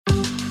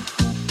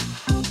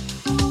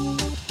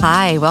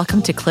Hi,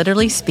 welcome to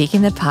Clitorally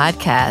Speaking, the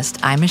podcast.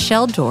 I'm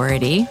Michelle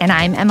Doherty. And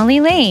I'm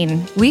Emily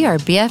Lane. We are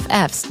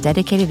BFFs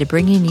dedicated to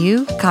bringing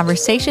you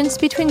conversations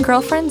between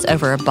girlfriends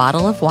over a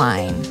bottle of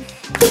wine.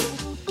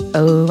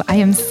 Oh, I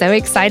am so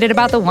excited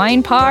about the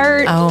wine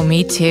part. Oh,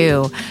 me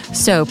too.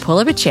 So pull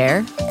up a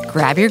chair,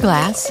 grab your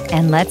glass,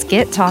 and let's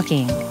get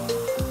talking.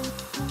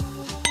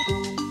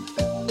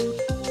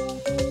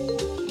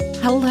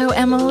 Hello,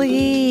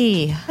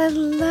 Emily.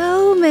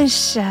 Hello,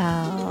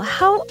 Michelle.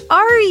 How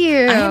are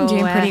you? I am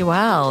doing pretty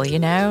well,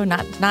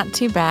 not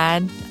too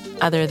bad,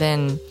 other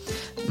than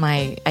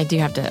I'm going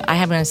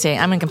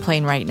to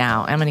complain right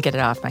now. I'm going to get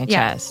it off my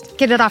chest.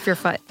 Get it off your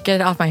foot.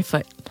 Get it off my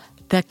foot.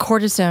 The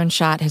cortisone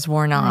shot has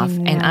worn off,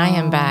 and I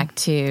am back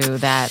to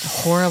that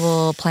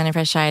horrible plantar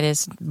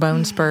fasciitis,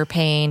 bone spur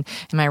pain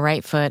in my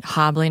right foot,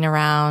 hobbling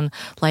around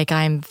like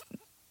I'm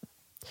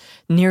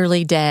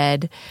nearly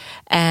dead.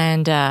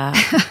 And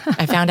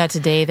I found out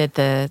today that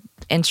the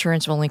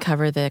insurance will only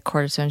cover the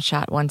cortisone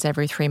shot once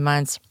every 3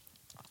 months.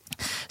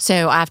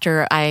 So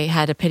after I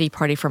had a pity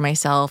party for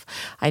myself,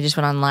 I just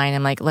went online.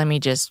 I'm like, let me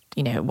just,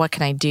 what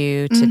can I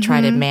do to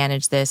try to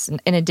manage this?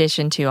 In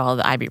addition to all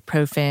the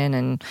ibuprofen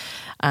and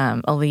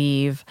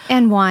Aleve.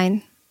 And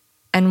wine.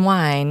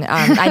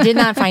 I did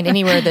not find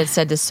anywhere that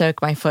said to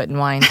soak my foot in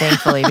wine,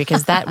 thankfully,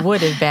 because that would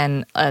have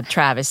been a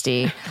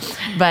travesty.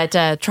 But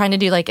trying to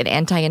do like an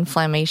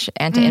anti-inflammation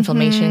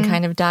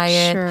kind of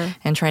diet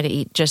and try to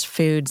eat just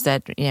foods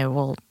that,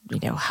 will,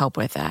 help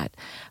with that.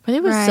 But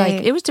it was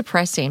it was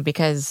depressing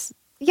because...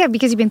 Yeah,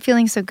 because you've been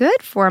feeling so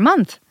good for a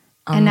month.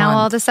 And now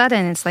all of a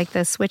sudden, it's like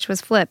the switch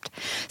was flipped.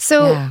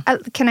 So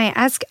can I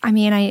ask, I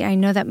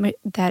know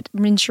that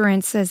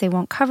insurance says they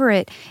won't cover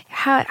it.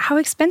 How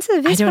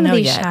expensive is one of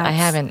these shots? I don't know yet. I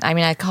haven't.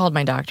 I called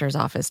my doctor's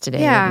office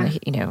today. Yeah.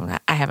 And,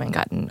 I haven't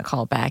gotten a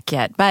call back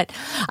yet. But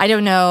I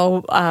don't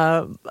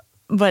know...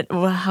 But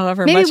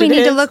however maybe much we it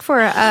need is, to look for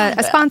a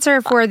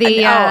sponsor for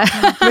the...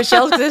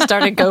 Michelle's going to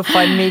start a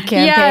GoFundMe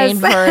campaign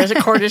for a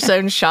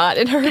cortisone shot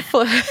in her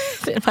foot,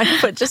 in my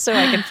foot, just so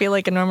I can feel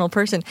like a normal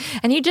person.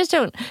 And you just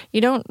don't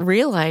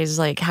realize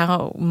like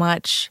how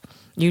much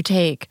you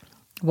take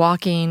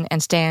walking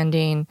and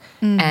standing,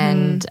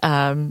 and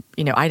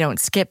I don't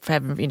skip.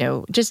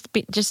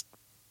 Just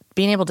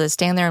being able to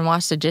stand there and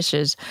wash the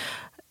dishes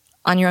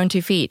on your own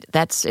 2 feet,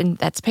 that's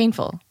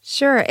painful.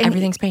 Sure. And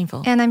everything's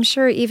painful. And I'm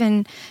sure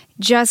even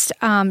just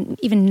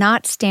even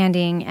not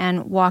standing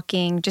and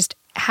walking, just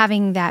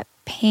having that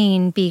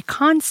pain be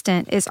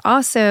constant is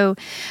also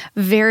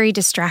very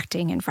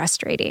distracting and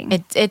frustrating.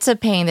 It's a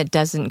pain that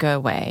doesn't go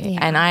away. Yeah.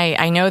 And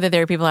I know that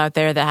there are people out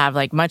there that have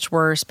like much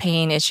worse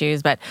pain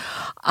issues, but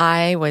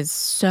I was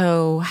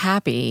so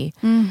happy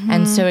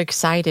and so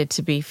excited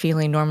to be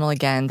feeling normal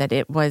again that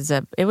it was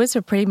a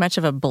pretty much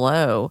of a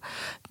blow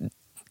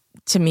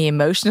to me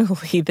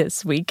emotionally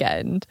this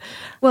weekend.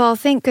 Well,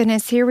 thank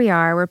goodness, here we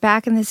are. We're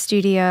back in the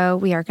studio.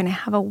 We are going to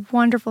have a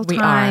wonderful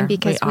time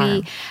because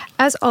we,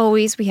 as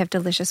always, we have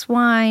delicious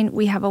wine.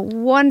 We have a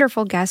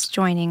wonderful guest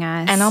joining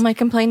us. And all my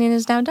complaining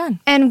is now done.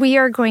 And we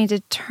are going to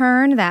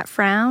turn that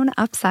frown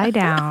upside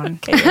down.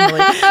 Okay, Emily,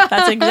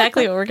 that's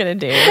exactly what we're going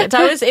to do.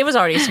 It was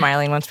already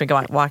smiling once we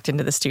walked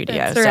into the studio.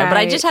 That's right. But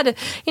I just had to,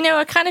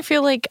 I kind of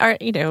feel like all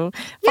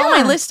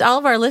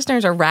of our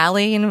listeners are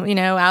rallying,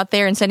 out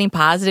there and sending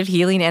positive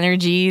healing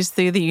energies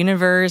through the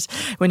universe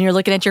when you're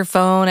looking at your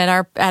phone at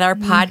our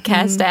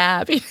podcast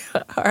app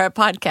or our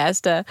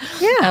podcast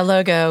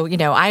logo.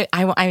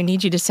 I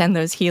need you to send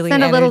those healing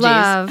energies.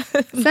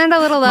 Send a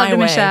little love to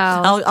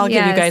Michelle. I'll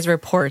give you guys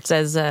reports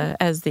as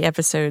the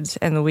episodes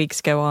and the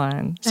weeks go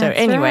on. So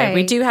anyway,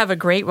 we do have a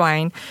great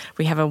wine.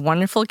 We have a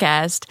wonderful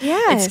guest.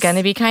 Yes. It's going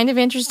to be kind of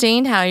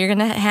interesting how you're going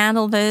to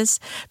handle this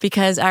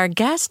because our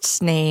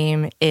guest's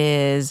name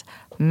is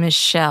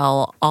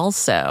Michelle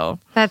also.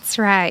 That's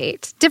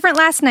right. Different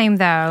last name,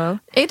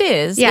 though. It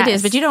is. Yes. It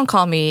is. But you don't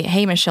call me,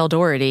 hey, Michelle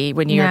Doherty,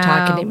 when you're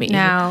talking to me.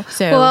 No.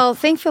 So, well,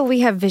 thankfully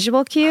we have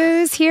visual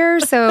cues here,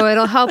 so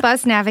it'll help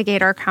us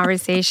navigate our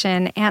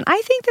conversation. And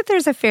I think that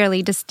there's a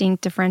fairly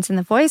distinct difference in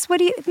the voice.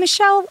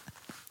 Michelle,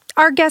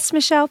 our guest,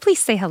 Michelle, please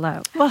say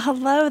hello. Well,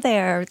 hello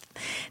there.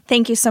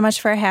 Thank you so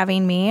much for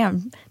having me.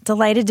 I'm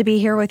delighted to be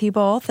here with you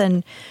both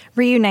and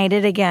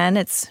reunited again.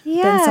 It's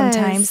been some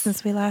time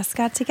since we last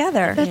got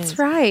together. That's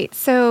right.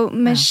 So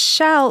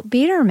Michelle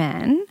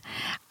Biederman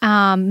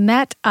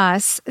met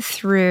us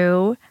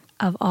through,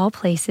 of all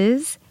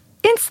places,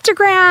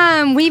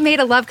 Instagram. We made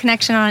a love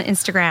connection on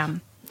Instagram.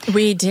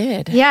 We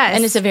did. Yes.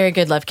 And it's a very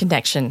good love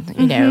connection.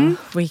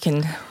 We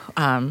can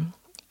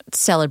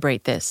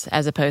celebrate this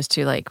as opposed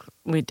to like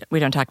we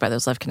don't talk about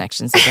those love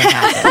connections that don't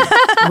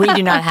happen. We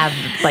do not have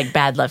like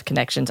bad love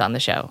connections on the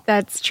show.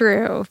 That's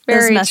true.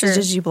 Very Those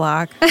messages true. you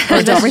block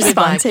or don't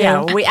respond to.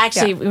 Yeah, we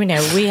actually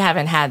we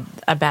haven't had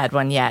a bad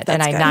one yet. That's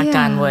and I good. knocked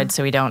on wood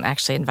so we don't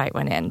actually invite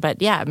one in.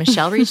 But yeah,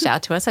 Michelle reached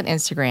out to us on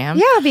Instagram.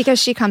 Yeah, because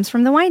she comes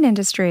from the wine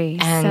industry.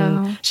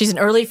 And she's an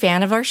early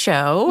fan of our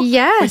show.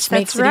 Yes, which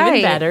makes that's right. it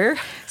even better.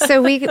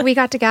 So we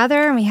got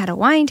together and we had a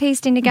wine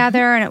tasting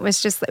together, and it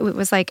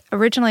was like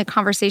originally a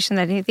conversation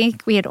that I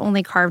think we had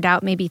only carved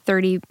out maybe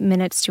 30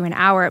 minutes to an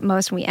hour at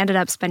most, and we ended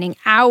up spending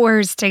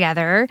hours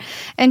together,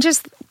 and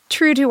just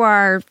true to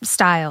our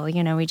style,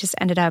 we just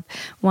ended up,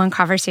 one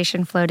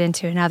conversation flowed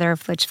into another,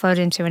 which flowed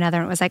into another,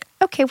 and it was like,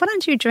 okay, why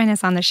don't you join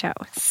us on the show?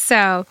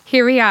 So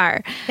here we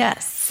are.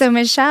 Yes. So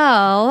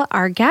Michelle,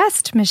 our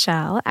guest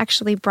Michelle,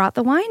 actually brought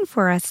the wine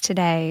for us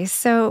today.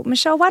 So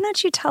Michelle, why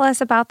don't you tell us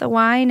about the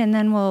wine, and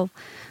then we'll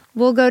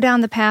go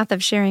down the path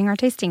of sharing our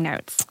tasting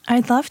notes.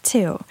 I'd love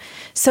to.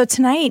 So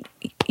tonight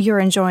you're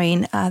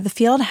enjoying the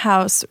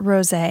Fieldhouse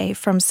Rosé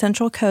from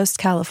Central Coast,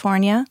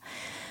 California.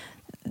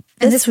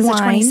 And this was a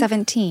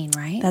 2017,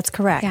 right? That's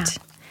correct. Yeah.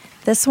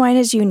 This wine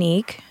is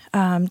unique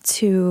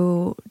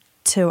to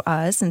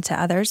us and to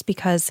others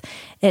because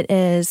it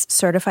is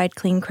certified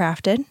clean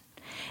crafted.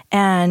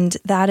 And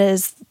that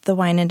is the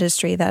wine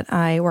industry that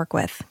I work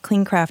with,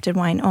 clean crafted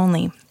wine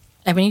only.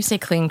 And when you say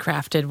clean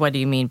crafted, what do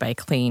you mean by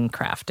clean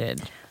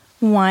crafted?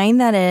 Wine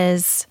that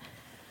is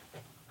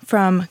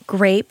from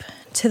grape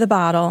to the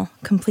bottle,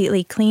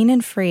 completely clean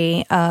and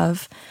free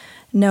of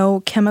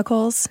no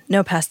chemicals,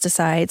 no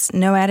pesticides,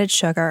 no added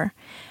sugar.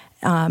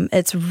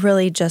 It's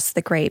really just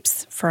the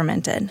grapes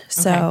fermented.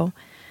 So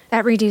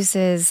that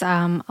reduces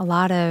a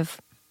lot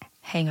of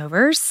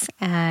hangovers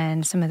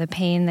and some of the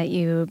pain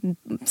that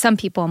some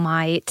people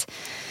might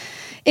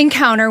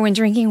encounter when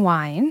drinking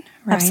wine,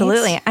 right?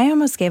 Absolutely. I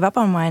almost gave up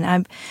on wine.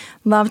 I've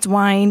loved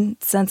wine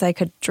since I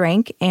could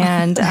drink,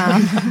 and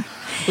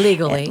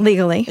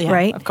legally, yeah,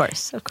 right? Of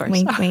course.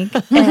 Wink, wink.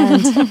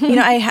 And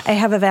I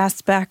have a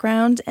vast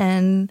background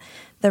in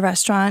the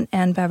restaurant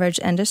and beverage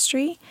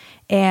industry,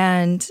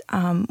 and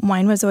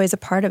wine was always a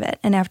part of it.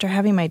 And after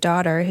having my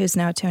daughter, who's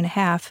now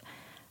 2.5,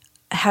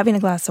 having a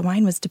glass of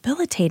wine was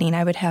debilitating.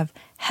 I would have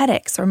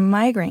headaches or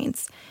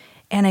migraines.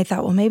 And I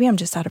thought, well, maybe I'm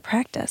just out of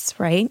practice,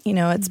 right?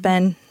 It's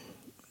been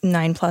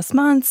 9+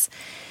 months.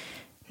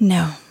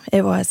 No,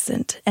 it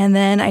wasn't. And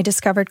then I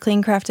discovered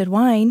clean crafted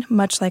wine,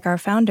 much like our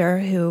founder,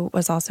 who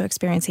was also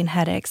experiencing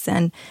headaches.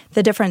 And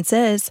the difference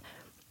is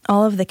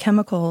all of the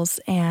chemicals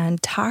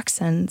and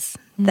toxins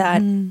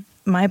that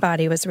my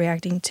body was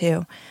reacting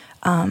to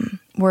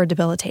were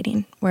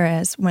debilitating.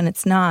 Whereas when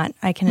it's not,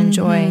 I can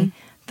enjoy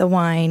the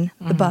wine,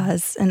 the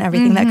buzz, and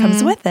everything that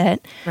comes with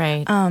it.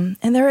 Right.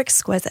 And they're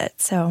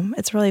exquisite. So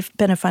it's really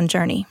been a fun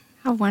journey.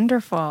 How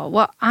wonderful.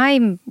 Well,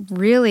 I'm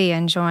really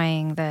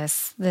enjoying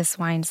this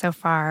wine so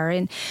far.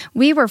 And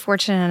we were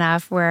fortunate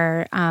enough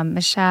where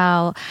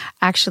Michelle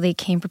actually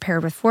came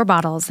prepared with 4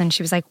 bottles, and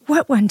she was like,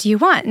 what one do you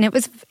want? And it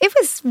was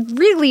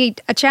really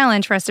a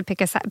challenge for us to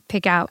pick out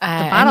the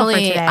bottle Emily,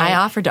 for today. I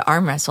offered to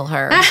arm wrestle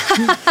her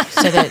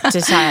to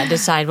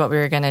decide what we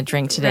were going to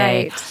drink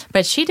today. Right.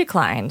 But she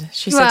declined.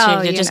 She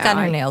said she just got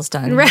her nails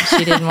done. Right.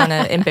 She didn't want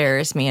to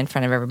embarrass me in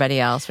front of everybody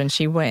else when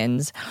she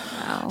wins.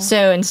 Wow.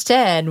 So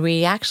instead,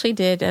 we actually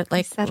did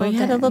we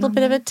had a little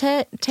bit of a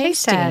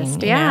taste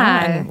test,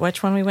 and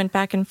which one we went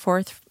back and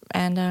forth,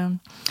 and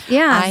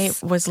I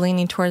was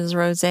leaning towards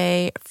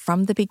rosé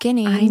from the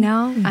beginning. I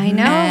know.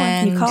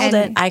 You called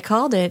it. I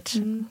called it.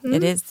 Mm-hmm.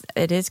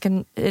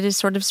 It is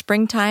sort of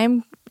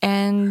springtime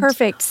and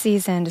perfect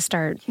season to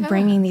start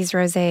bringing these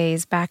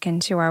rosés back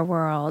into our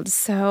world.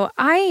 So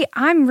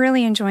I'm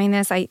really enjoying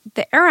this.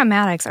 The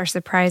aromatics are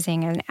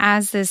surprising, and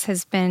as this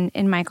has been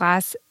in my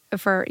glass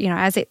for,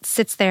 as it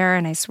sits there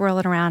and I swirl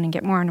it around and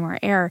get more and more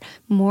air,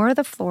 more of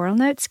the floral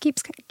notes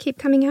keep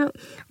coming out.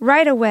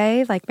 Right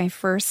away, like my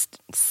first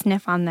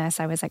sniff on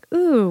this, I was like,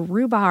 ooh,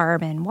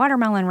 rhubarb and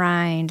watermelon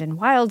rind and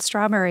wild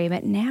strawberry.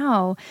 But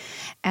now,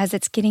 as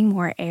it's getting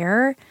more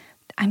air,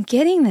 I'm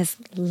getting this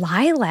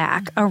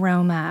lilac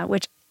aroma,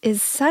 which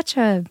is such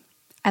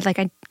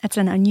it's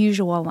an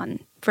unusual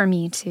one for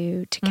me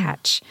to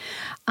catch.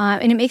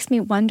 And it makes me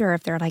wonder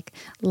if there are like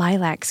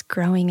lilacs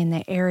growing in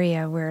the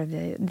area where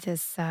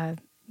this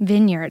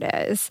vineyard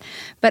is.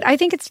 But I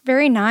think it's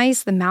very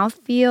nice. The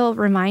mouthfeel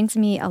reminds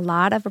me a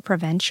lot of a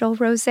Provençal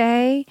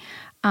rosé.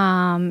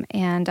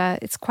 And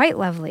it's quite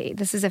lovely.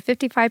 This is a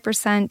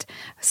 55%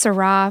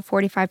 Syrah,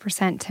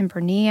 45%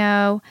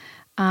 Tempranillo.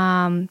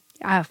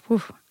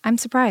 I'm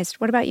surprised.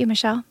 What about you,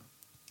 Michelle?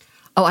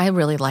 Oh, I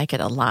really like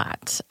it a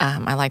lot.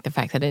 I like the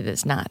fact that it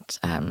is not...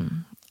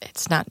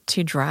 it's not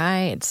too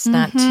dry. It's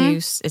not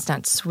it's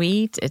not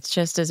sweet. It's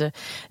just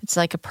it's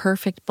like a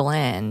perfect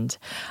blend.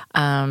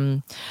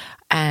 I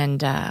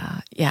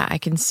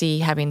can see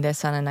having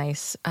this on a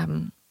nice,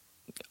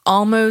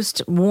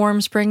 almost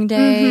warm spring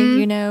day,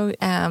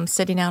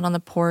 sitting out on the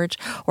porch,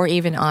 or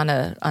even on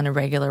a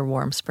regular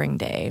warm spring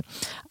day.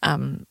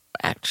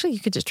 Actually,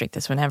 you could just drink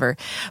this whenever,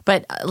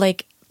 but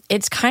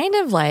it's kind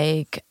of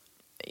like,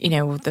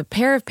 the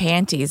pair of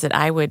panties that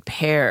I would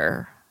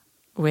pair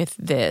with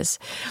this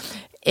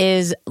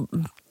is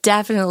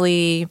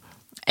definitely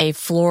a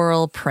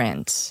floral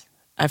print.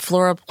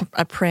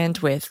 A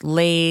print with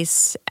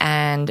lace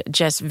and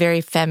just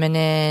very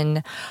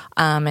feminine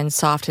and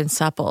soft and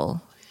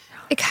supple.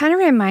 It kind of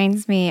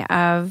reminds me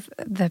of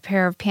the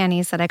pair of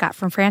panties that I got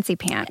from Francie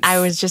Pants. I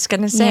was just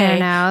going to say.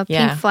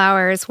 Pink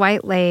flowers,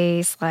 white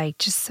lace, like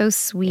just so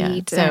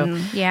sweet.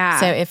 Yeah.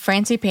 So if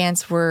Francie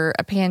Pants were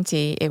a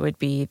panty, it would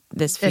be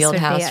this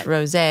Fieldhouse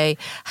Rosé.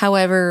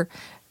 However,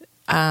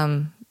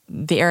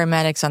 the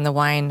aromatics on the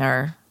wine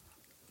are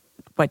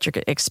what you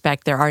could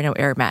expect. There are no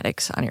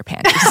aromatics on your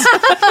panties.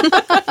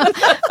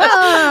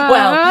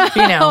 Well,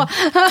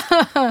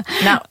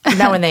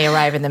 not when they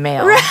arrive in the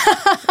mail.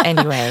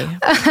 Anyway,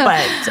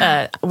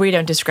 but we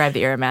don't describe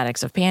the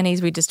aromatics of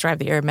panties. We describe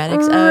the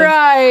aromatics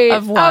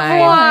of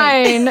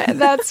wine.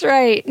 That's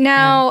right.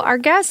 Now, our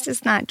guest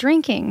is not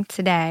drinking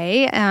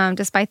today,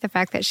 despite the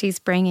fact that she's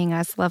bringing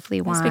us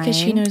lovely wine. It's because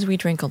she knows we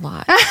drink a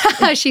lot.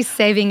 She's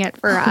saving it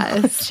for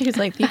us. She's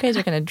like, you guys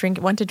are going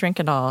to want to drink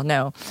it all.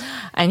 No.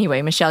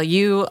 Anyway, Michelle,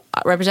 you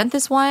represent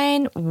this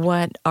wine.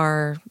 What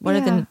are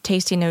the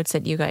tasty notes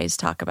that you guys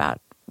talk about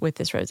with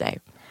this rosé?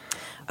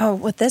 Oh,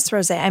 with this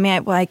rosé, I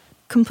mean, I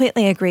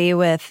completely agree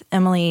with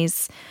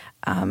Emily's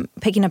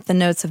picking up the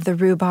notes of the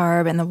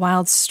rhubarb and the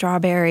wild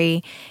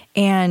strawberry.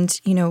 And,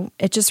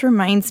 it just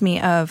reminds me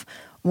of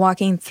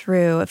walking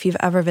through, if you've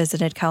ever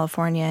visited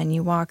California and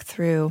you walk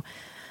through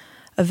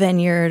a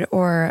vineyard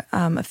or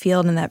a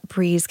field and that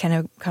breeze kind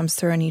of comes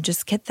through and you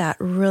just get that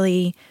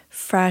really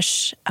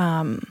fresh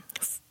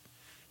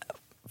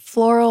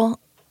floral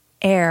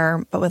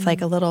air, but with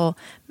like a little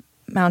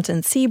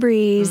mountain sea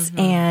breeze.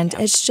 And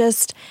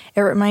it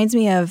reminds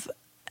me of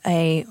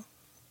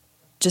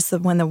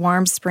when the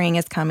warm spring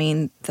is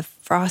coming, the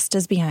frost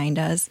is behind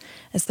us.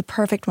 It's the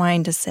perfect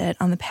wine to sit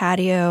on the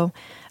patio,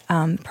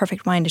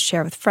 perfect wine to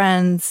share with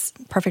friends,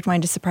 perfect wine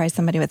to surprise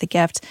somebody with a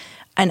gift.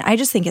 And I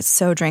just think it's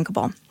so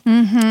drinkable.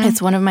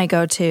 It's one of my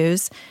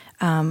go-tos.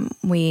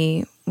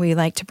 We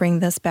like to bring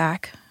this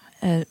back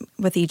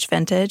with each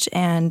vintage,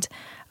 and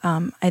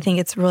I think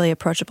it's really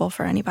approachable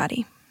for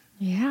anybody.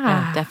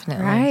 Yeah,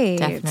 definitely. Right.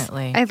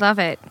 Definitely. I love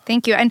it.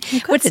 Thank you. And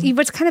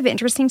what's kind of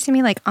interesting to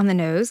me, like on the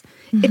nose,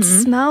 it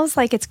smells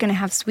like it's going to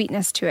have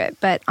sweetness to it,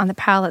 but on the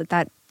palate,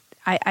 that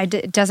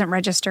it doesn't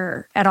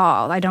register at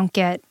all. I don't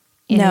get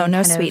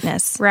no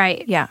sweetness.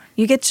 Right. Yeah.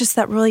 You get just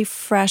that really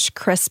fresh,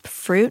 crisp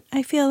fruit,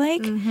 I feel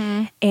like,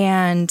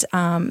 and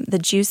the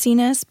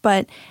juiciness,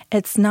 but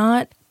it's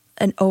not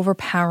an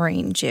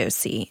overpowering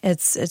juicy.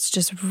 It's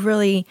just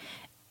really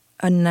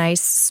a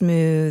nice,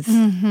 smooth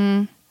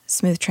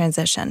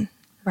transition.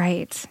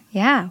 Right.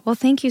 Yeah. Well,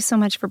 thank you so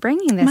much for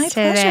bringing this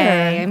today.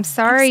 Pleasure. I'm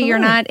sorry you're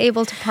not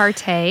able to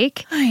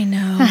partake. I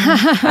know.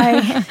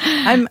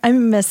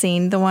 I'm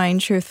missing the wine,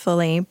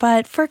 truthfully,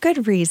 but for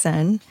good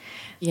reason.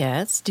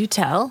 Yes. Do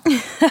tell.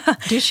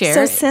 Do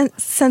share. So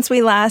since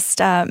we last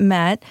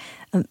met,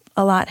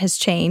 a lot has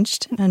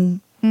changed, and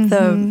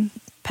the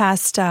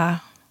past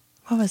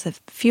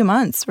few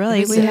months,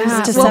 really. It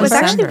was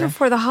actually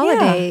before the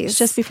holidays. Yeah, it was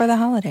just before the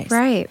holidays.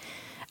 Right.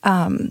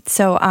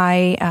 So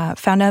I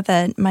found out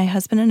that my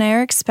husband and I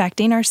are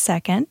expecting our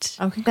second.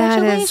 Oh,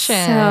 congratulations.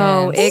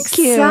 That is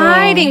so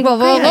exciting. Well,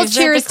 we'll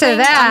cheers to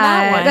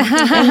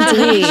that.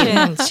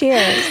 Indeed.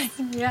 Cheers.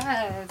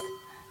 Yes.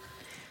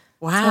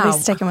 Wow. So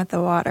we're sticking with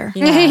the water.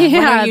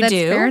 Yeah, that's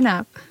fair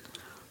enough.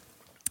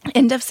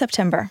 End of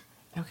September.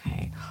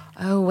 Okay.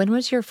 Oh, when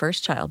was your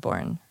first child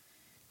born?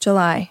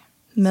 July.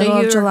 Middle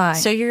of July.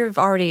 So you've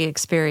already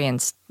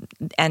experienced,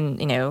 and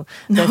the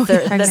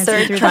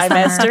third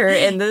trimester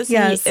in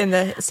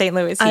the St.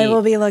 Louis heat. I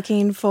will be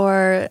looking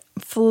for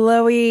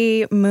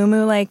flowy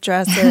moo-moo-like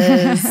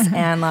dresses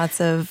and lots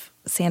of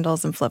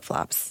sandals and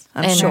flip-flops,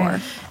 I'm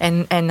sure.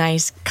 And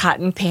nice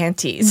cotton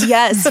panties.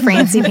 Yes,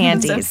 fancy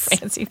panties.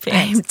 Fancy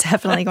pants. I'm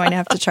definitely going to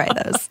have to try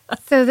those.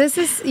 So this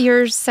is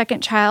your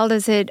second child.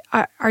 Is it?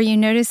 Are you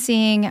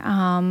noticing?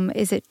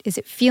 Is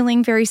it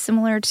feeling very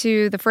similar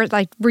to the first?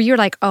 Like, were you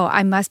like, oh,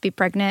 I must be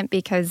pregnant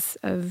because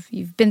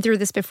you've been through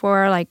this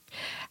before? Like,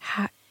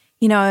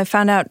 I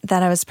found out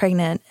that I was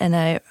pregnant in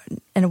a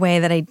way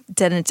that I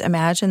didn't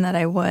imagine that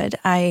I would.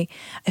 I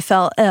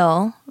fell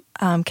ill.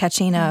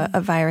 Catching a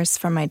virus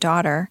from my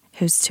daughter,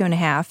 who's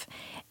 2.5,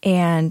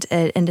 and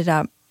it ended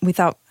up, we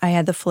thought I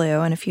had the flu,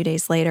 and a few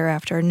days later,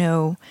 after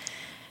no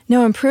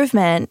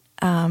improvement,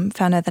 found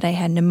out that I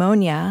had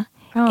pneumonia,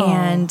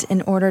 and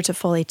in order to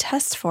fully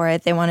test for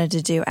it, they wanted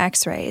to do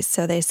x-rays.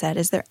 So they said,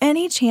 is there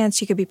any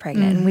chance you could be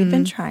pregnant? And we've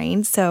been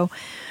trying, so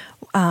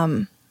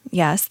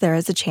yes, there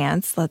is a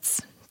chance,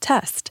 let's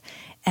test.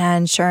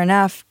 And sure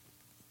enough,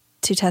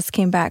 2 tests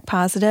came back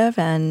positive,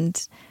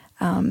 and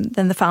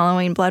then the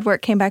following blood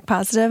work came back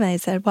positive, and they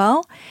said,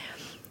 well,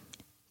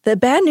 the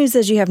bad news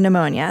is you have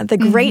pneumonia. The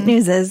great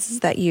news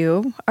is that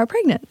you are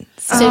pregnant.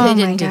 So they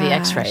didn't do the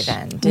x-ray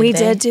then, did we they?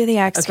 did do the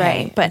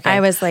x-ray, but I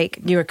was like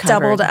you were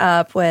doubled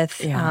up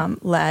with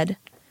lead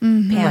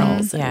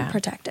panels and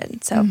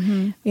protected. So,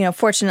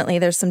 fortunately,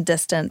 there's some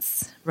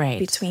distance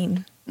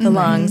between the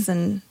lungs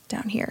and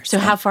down here. So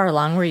how far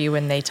along were you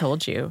when they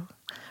told you?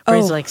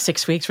 Whereas like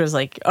 6 weeks was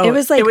like, it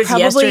was like probably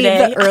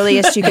yesterday. the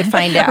earliest you could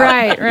find out.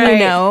 Right. You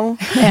know?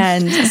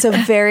 And so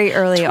very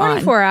early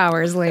 24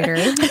 hours later.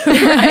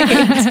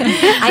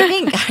 I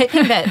think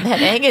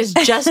that egg is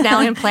just now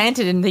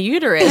implanted in the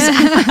uterus.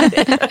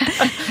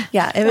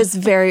 Yeah, it was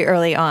very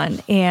early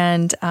on.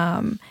 And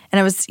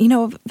I was,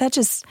 that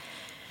just,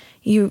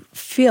 you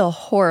feel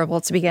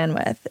horrible to begin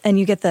with. And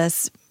you get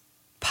this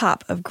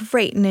pop of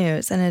great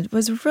news. And it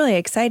was really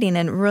exciting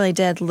and really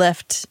did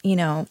lift,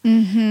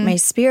 my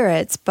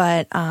spirits.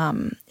 But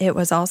it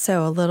was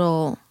also a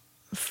little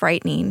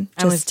frightening.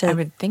 I would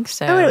think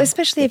so. Oh,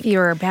 especially if you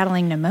were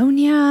battling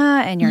pneumonia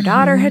and your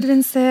daughter had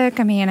been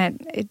sick. I mean,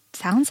 it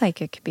sounds like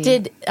it could be.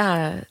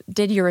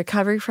 Did your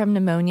recovery from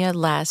pneumonia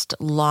last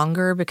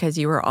longer because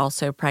you were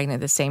also pregnant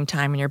at the same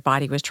time and your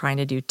body was trying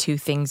to do two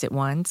things at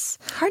once?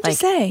 Hard to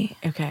say.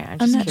 Okay,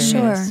 I'm not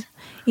curious.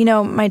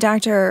 sure. My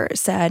doctor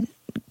said,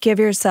 give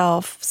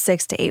yourself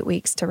 6 to 8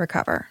 weeks to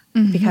recover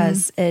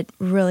because it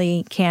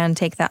really can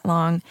take that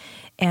long.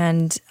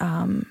 And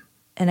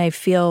I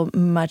feel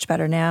much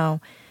better now.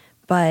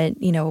 But,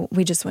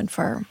 we just went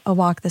for a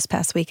walk this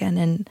past weekend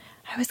and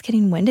I was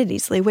getting winded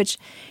easily, which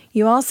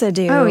you also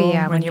do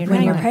when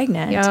you're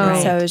pregnant. Yeah.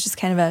 Right. So it's just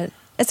kind of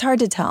it's hard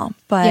to tell.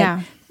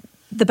 But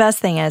the best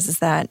thing is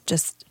that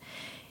just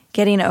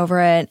getting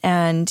over it.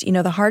 And,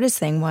 the hardest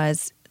thing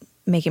was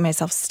making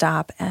myself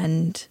stop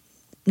and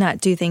not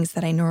do things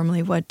that I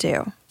normally would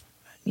do.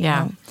 You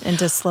know, and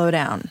to slow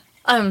down.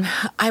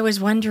 I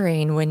was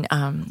wondering when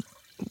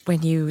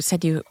you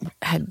said you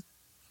had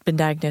been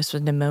diagnosed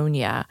with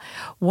pneumonia,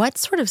 what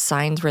sort of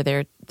signs were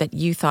there that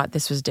you thought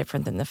this was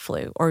different than the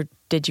flu? Or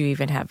did you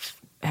even have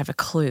a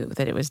clue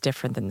that it was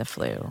different than the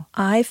flu?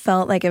 I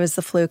felt like it was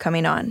the flu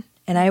coming on.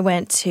 And I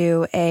went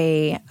to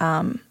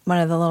one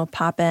of the little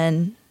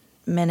pop-in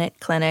minute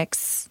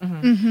clinics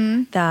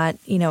that,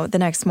 the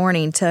next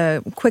morning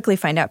to quickly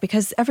find out,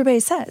 because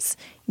everybody says,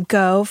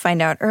 go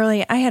find out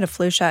early. I had a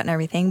flu shot and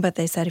everything, but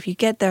they said if you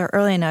get there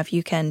early enough,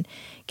 you can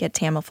get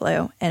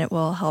Tamiflu and it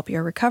will help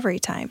your recovery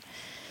time.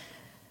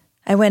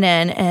 I went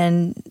in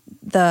and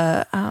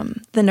the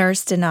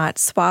nurse did not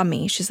swab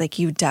me. She's like,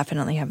 you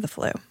definitely have the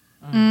flu.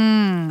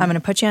 I'm going to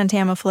put you on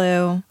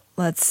Tamiflu.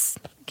 Let's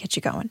get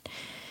you going.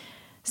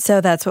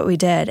 So that's what we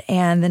did.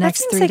 And the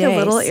next 3 days. That seems like a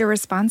little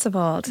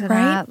irresponsible to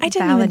right? I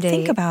didn't even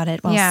think about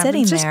it while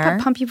sitting just there.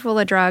 Just pump you full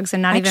of drugs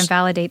and not even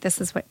validate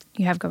this is what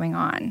you have going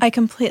on. I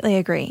completely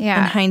agree in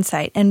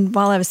hindsight. And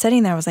while I was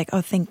sitting there, I was like,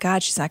 oh, thank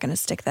God she's not going to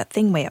stick that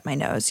thing way up my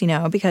nose,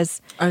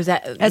 because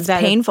it's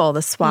painful,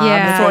 the swab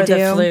before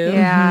the flu.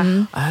 Yeah.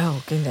 Mm-hmm.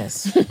 Oh,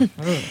 goodness.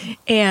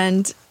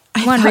 And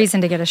one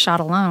reason to get a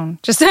shot alone.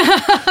 Just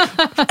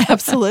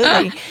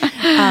absolutely.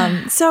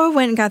 So I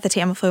went and got the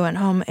Tamiflu, went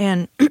home,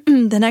 and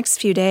the next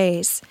few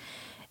days,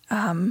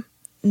 Tylenol,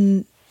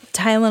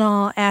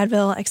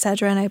 Advil,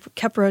 etc., and I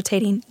kept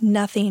rotating.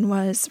 Nothing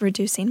was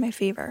reducing my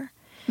fever.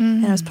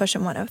 And I was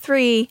pushing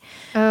 103.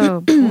 Oh,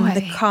 boy.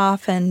 The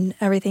cough and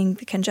everything,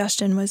 the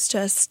congestion was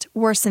just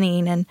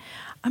worsening, and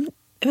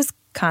it was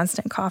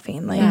constant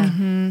coughing,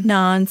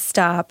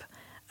 nonstop.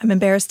 I'm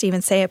embarrassed to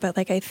even say it, but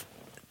I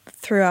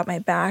threw out my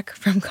back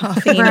from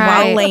coughing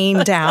while laying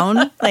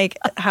down.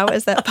 How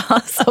is that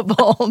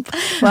possible?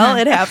 Well,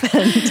 it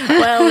happened.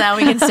 Well, now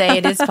we can say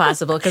it is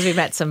possible because we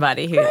met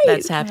somebody who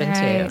that's happened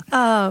to.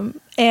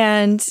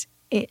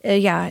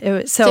 It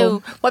was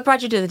so what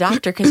brought you to the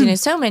doctor?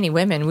 Because so many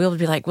women will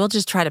be like, we'll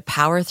just try to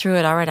power through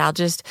it. All right, I'll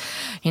just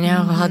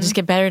I'll just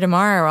get better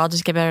tomorrow, or I'll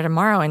just get better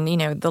tomorrow. And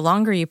the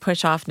longer you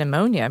push off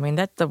pneumonia, I mean,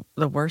 that's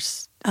the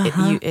worse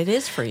it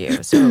is for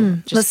you. So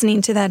just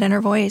listening to that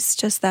inner voice,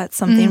 just that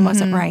something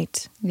wasn't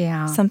right.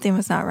 Yeah, something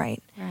was not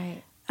right.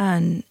 Right,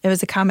 and it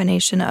was a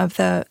combination of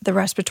the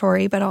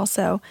respiratory, but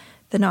also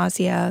the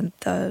nausea,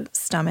 the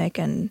stomach,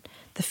 and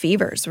the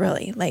fevers.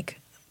 Really,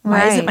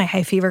 why isn't my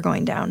high fever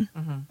going down?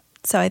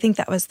 So I think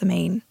that was the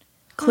main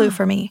clue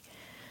for me.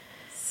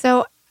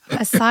 So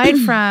aside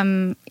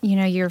from,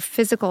 your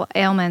physical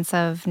ailments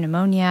of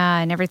pneumonia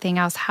and everything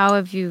else, how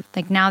have you,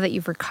 now that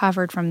you've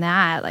recovered from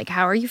that,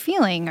 how are you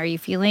feeling? Are you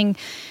feeling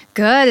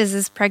good? Is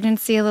this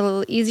pregnancy a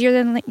little easier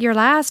than your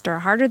last or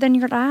harder than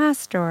your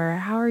last? Or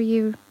how are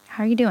you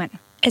doing?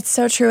 It's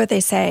so true what they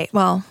say.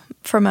 Well,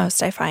 for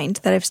most I find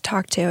that I've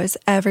talked to is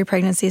every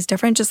pregnancy is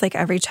different, just like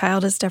every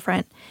child is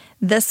different.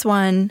 This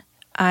one,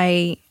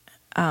 I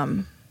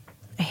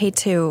hate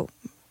to,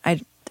 I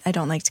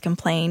don't like to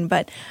complain,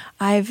 but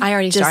I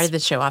already started the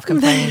show off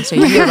complaining, so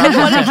you're I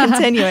want to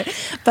continue it.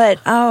 But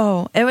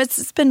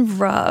it's been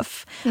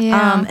rough.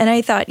 Yeah. And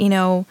I thought,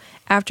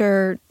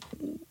 after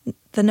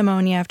the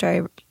pneumonia, after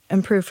I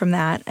improved from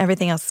that,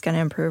 everything else is going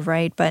to improve,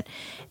 right? But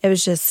it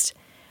was just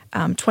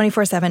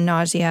 24/7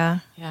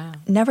 nausea. Yeah.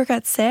 Never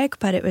got sick,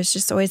 but it was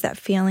just always that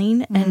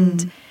feeling.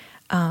 And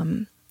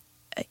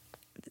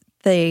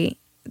the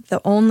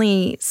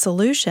only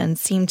solution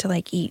seemed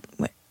to eat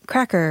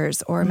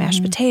crackers or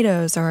mashed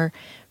potatoes or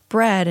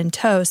bread and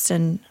toast.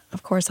 And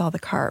of course, all the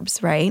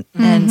carbs, right?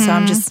 Mm-hmm. And so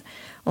I'm just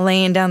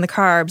laying down the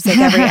carbs like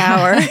every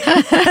hour.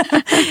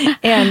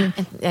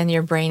 and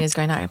your brain is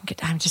going, I'm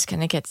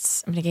going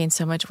to gain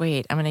so much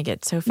weight. I'm going to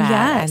get so fat.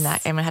 Yes. And I'm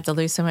going to have to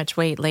lose so much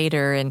weight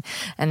later. And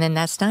then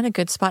that's not a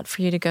good spot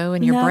for you to go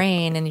in your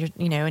brain.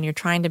 And you're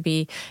trying to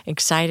be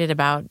excited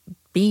about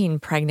being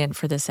pregnant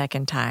for the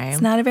second time.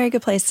 It's not a very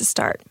good place to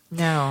start.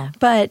 No.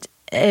 But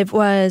it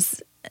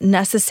was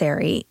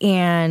necessary.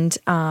 And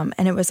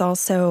it was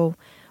also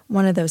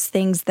one of those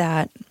things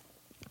that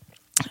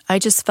I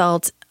just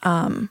felt,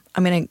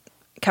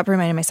 kept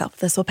reminding myself,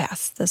 this will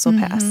pass,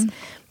 pass.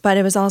 But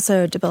it was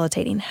also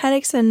debilitating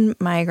headaches and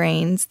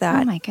migraines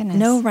that, oh my goodness,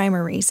 no rhyme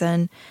or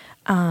reason,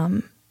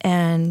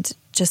 and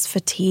just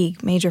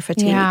fatigue, major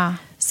fatigue. Yeah.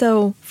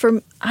 So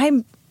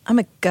I'm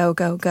a go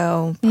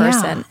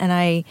person, and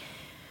I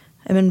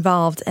am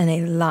involved in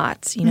a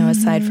lot,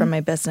 aside from my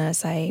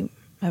business. I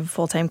have a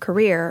full-time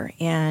career,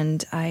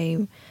 and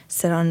I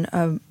sit on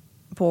a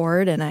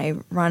board, and I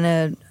run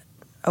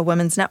a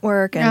women's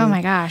network. And oh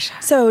my gosh.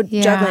 So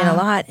juggling a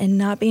lot and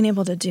not being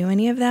able to do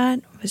any of that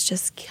was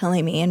just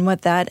killing me. And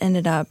what that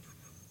ended up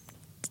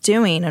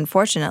doing,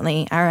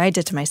 unfortunately, or I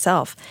did to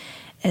myself,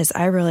 is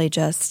I really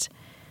just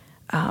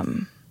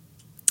kept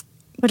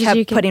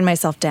putting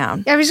myself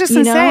down. I was just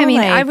going to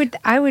say,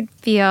 I would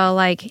feel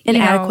like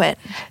inadequate.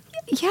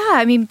 Yeah,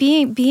 I mean,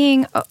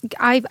 being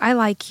I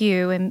like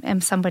you and am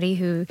somebody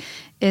who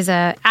is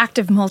a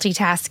active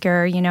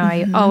multitasker.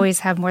 I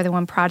always have more than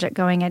one project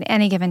going at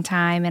any given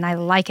time, and I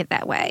like it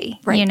that way.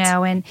 Right.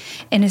 And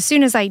as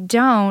soon as I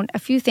don't, a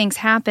few things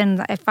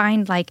happen. I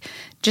find like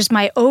just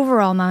my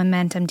overall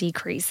momentum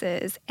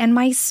decreases, and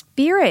my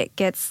spirit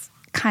gets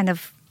kind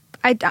of.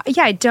 I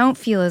don't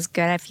feel as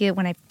good. I feel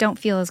when I don't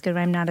feel as good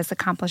when I'm not as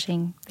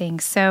accomplishing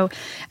things. So,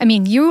 I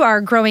mean, you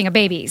are growing a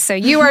baby, so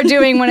you are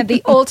doing one of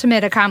the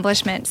ultimate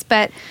accomplishments.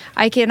 But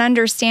I can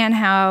understand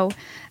how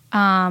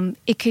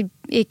it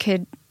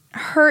could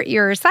hurt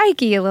your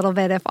psyche a little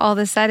bit if all of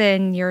a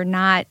sudden you're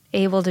not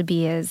able to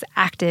be as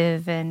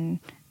active and.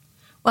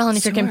 Well, and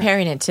if you're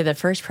comparing it to the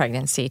first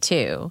pregnancy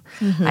too,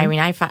 I mean,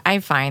 I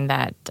find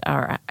that,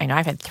 or I know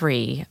I've had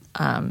 3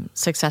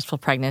 successful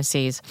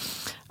pregnancies.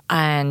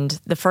 And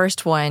the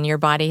first one, your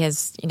body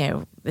has,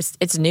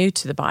 it's new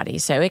to the body.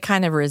 So it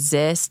kind of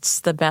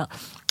resists their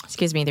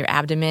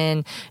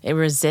abdomen. It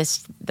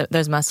resists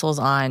those muscles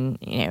on,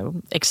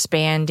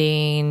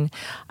 expanding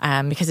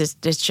because it's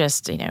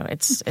just,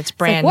 it's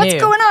brand new. What's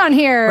going on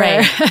here?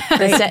 Right.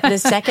 The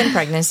second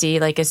pregnancy,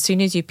 like as soon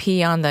as you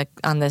pee on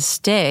the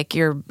stick,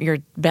 your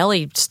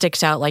belly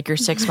sticks out like you're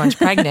 6 months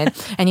pregnant,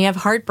 and you have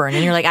heartburn,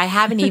 and you're like, I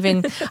haven't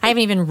even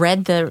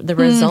read the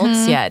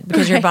results yet,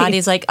 because your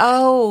body's like,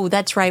 oh,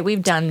 that's right,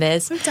 we've done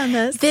this.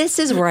 This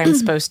is where I'm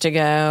supposed to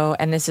go,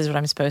 and this is what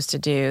I'm supposed to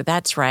do.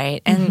 That's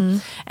right.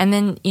 And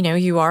then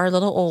you are a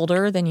little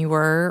older than you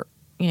were,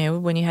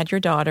 when you had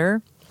your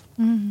daughter.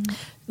 Mm-hmm.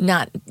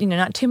 Not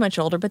too much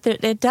older, but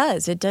it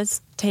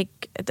does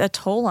take a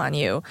toll on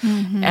you.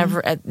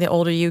 Mm-hmm. The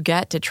older you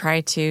get, to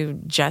try to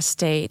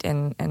gestate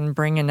and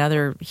bring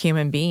another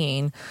human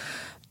being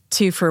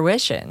to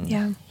fruition.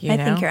 Yeah, I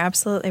think you're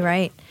absolutely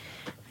right.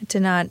 I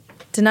did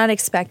not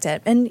expect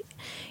it, and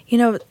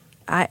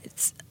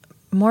it's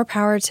more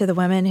power to the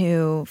women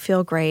who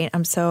feel great.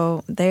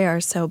 They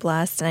are so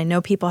blessed, and I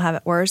know people have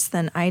it worse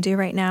than I do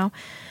right now,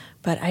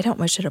 but I don't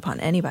wish it upon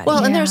anybody.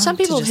 Well, and there's some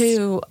people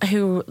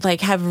who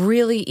like have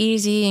really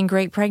easy and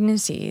great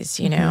pregnancies,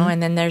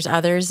 and then there's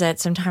others that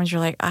sometimes you're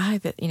like,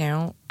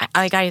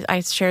 like I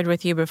shared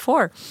with you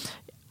before,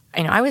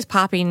 I was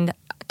popping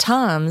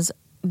Tums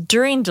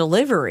during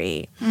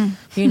delivery, and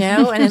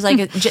it's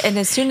like, and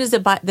as soon as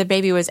the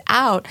baby was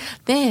out,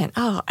 then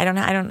I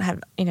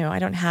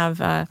don't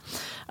have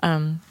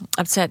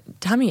upset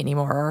tummy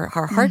anymore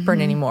or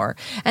heartburn anymore.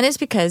 And it's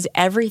because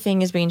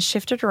everything is being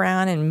shifted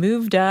around and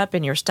moved up,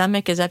 and your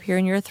stomach is up here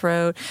in your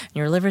throat, and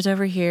your liver's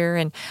over here.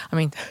 And I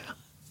mean,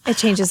 it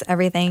changes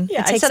everything.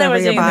 Yeah, it takes I said over I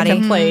wasn't your body.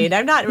 Going to complain.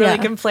 I'm not really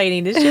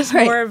complaining. It's just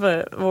right.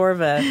 more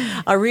of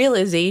a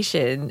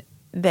realization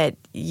that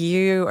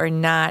you are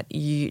not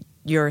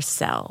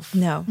yourself.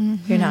 No,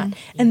 you're not.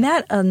 And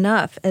that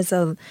enough is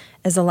a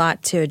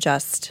lot to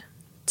adjust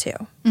to.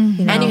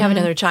 Mm-hmm. And you have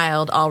another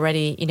child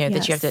already,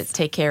 that you have to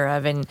take care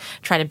of and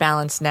try to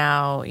balance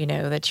now,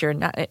 that you're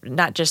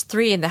not just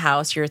 3 in the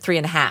house, you're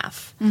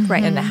 3.5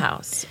 right. in the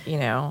house,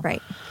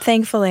 Right.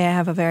 Thankfully, I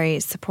have a very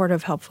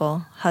supportive,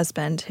 helpful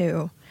husband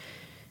who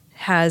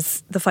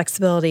has the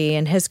flexibility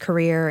in his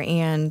career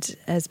and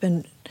has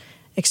been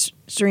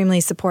extremely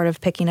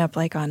supportive, picking up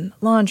like on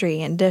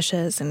laundry and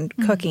dishes and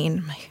cooking.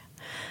 I'm like,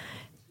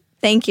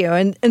 thank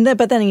you.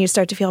 But then you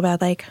start to feel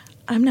bad, like,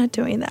 I'm not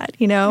doing that,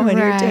 when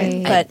you're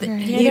doing. But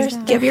you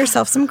give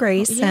yourself some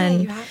grace. Yeah,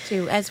 and you have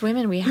to. As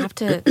women, we have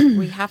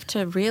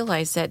to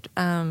realize that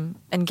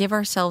and give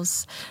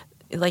ourselves,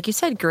 like you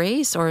said,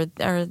 grace or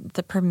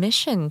the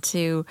permission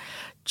to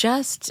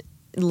just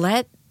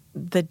let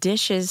the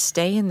dishes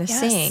stay in the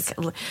sink.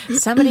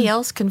 Somebody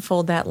else can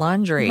fold that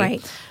laundry.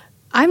 Right.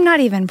 I'm not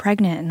even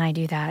pregnant and I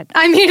do that.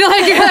 I mean,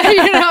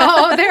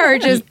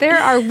 there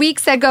are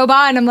weeks that go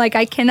by and I'm like,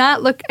 I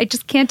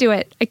just can't do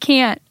it. I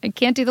can't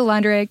do the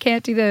laundry. I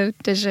can't do the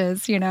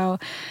dishes, we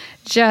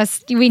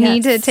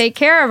need to take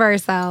care of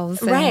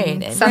ourselves.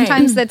 And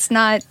sometimes that's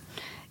not,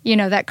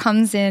 that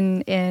comes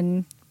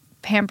in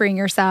pampering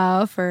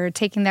yourself or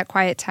taking that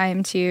quiet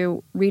time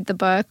to read the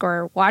book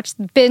or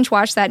binge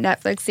watch that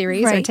Netflix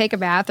series or take a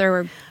bath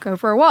or go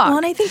for a walk. Well,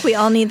 and I think we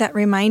all need that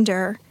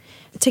reminder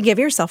to give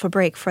yourself a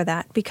break for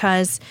that,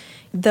 because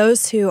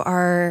those who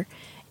are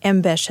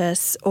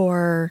ambitious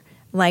or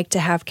like to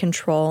have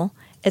control,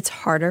 it's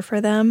harder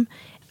for them.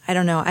 I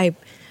don't know. I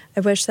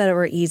wish that it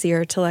were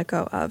easier to let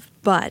go of,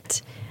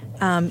 but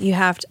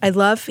I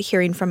love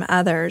hearing from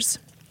others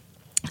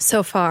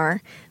so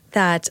far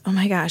that, oh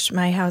my gosh,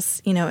 my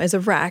house, is a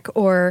wreck,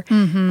 or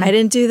I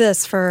didn't do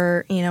this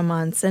for,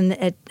 months, and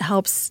it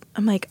helps.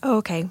 I'm like, oh,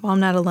 okay, well, I'm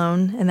not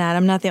alone in that.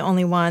 I'm not the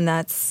only one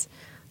that's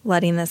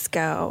letting this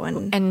go.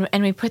 And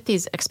we put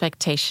these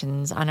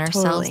expectations on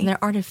ourselves, and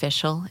they're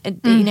artificial.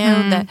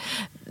 That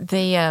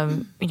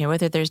they,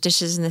 whether there's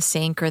dishes in the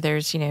sink or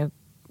there's,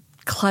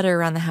 clutter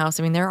around the house.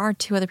 I mean, there are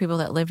 2 other people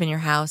that live in your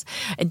house.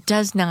 It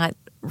does not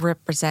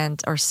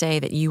represent or say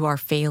that you are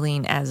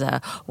failing as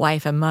a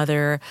wife, a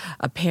mother,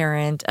 a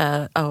parent,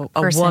 a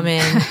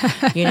woman.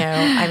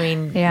 I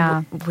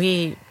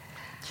mean,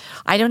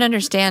 I don't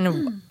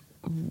understand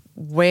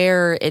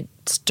where it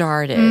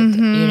started.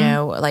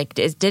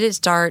 Did it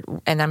start?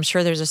 And I'm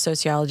sure there's a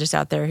sociologist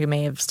out there who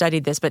may have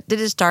studied this, but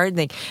did it start in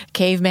the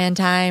caveman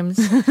times?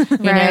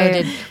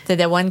 Did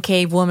that one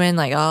cave woman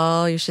like,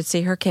 oh, you should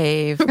see her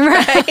cave,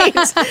 right?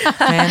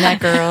 Man, that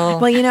girl.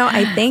 Well,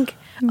 I think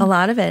a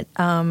lot of it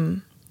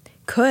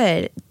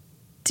could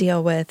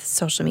deal with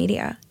social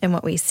media and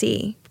what we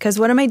see. Because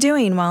what am I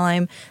doing while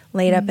I'm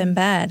laid up in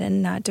bed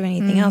and not doing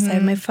anything else? I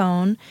have my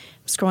phone,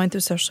 scrolling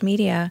through social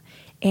media,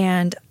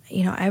 and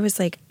I was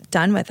like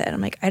done with it.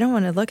 I'm like, I don't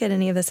want to look at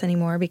any of this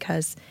anymore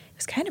because it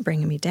was kind of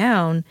bringing me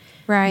down.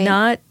 Right.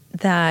 Not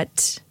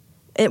that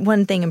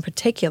one thing in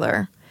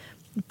particular,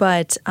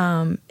 but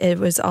it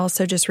was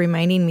also just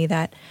reminding me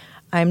that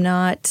I'm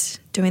not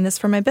doing this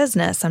for my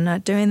business. I'm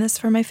not doing this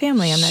for my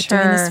family. I'm not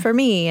doing this for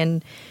me.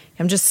 And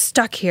I'm just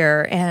stuck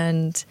here.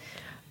 And,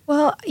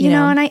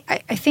 and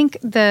I think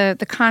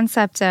the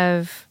concept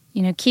of,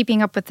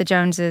 keeping up with the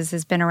Joneses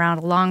has been around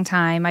a long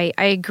time. I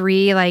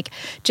agree, like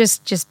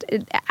just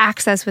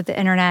access with the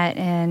internet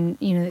and,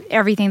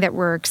 everything that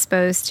we're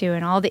exposed to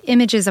and all the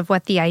images of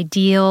what the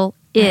ideal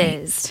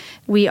is,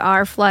 we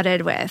are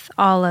flooded with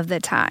all of the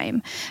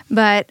time.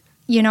 But,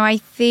 I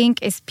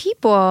think as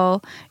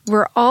people,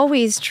 we're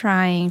always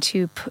trying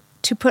to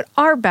put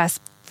our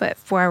best foot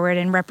forward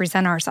and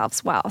represent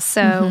ourselves well.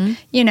 So,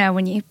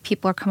 when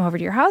people come over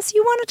to your house,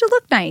 you want it to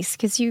look nice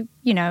because you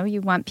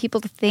want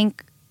people to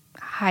think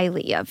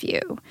highly of you.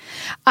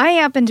 I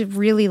happen to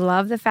really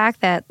love the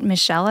fact that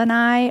Michelle and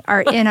I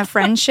are in a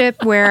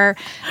friendship where,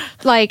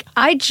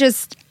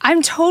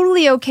 I'm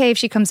totally okay if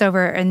she comes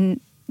over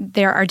and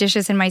there are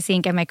dishes in my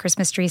sink and my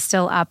Christmas tree is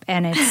still up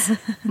and it's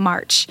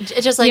March.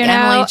 It's just like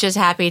Emily's just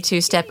happy to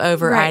step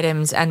over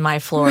items on my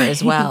floor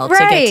as well to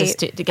get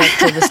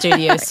to the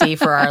Studio C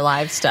for our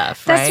live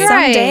stuff. That's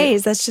right. Some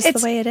days, that's just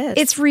the way it is.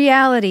 It's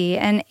reality.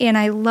 And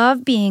I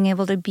love being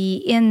able to be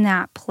in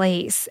that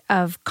place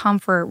of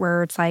comfort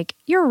where it's like,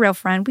 you're a real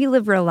friend. We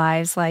live real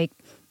lives. Like,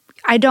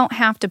 I don't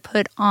have to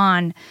put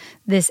on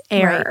this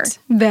air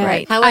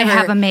that However, I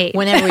have a mate.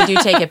 Whenever we do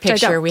take a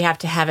picture, we have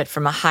to have it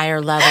from a higher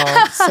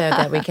level so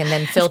that we can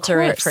then filter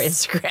it for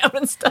Instagram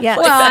and stuff like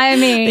that.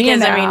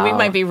 Because, we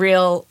might be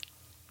real,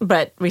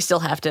 but we still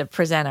have to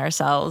present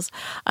ourselves.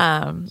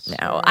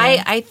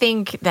 I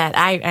think that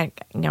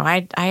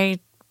I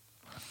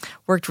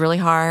worked really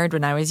hard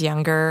when I was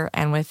younger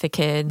and with the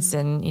kids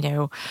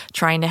and,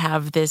 trying to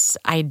have this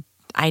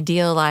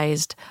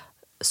idealized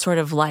sort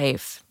of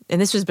life. And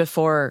this was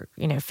before,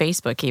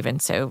 Facebook even.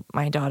 So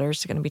my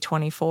daughter's going to be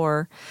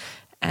 24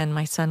 and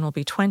my son will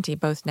be 20,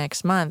 both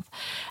next month.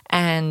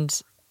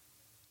 And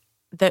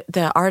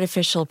the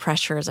artificial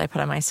pressures I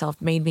put on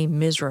myself made me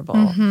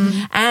miserable.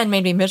 And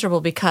made me miserable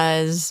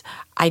because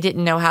I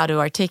didn't know how to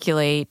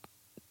articulate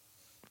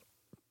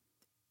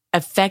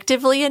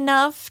effectively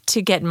enough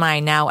to get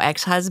my now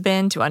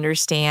ex-husband to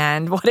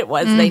understand what it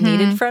was they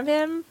needed from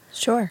him.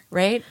 Sure.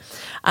 Right?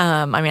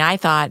 I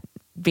thought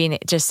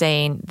just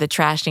saying the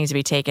trash needs to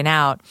be taken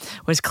out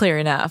was clear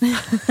enough. Well,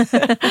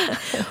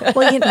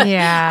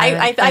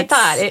 I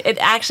thought it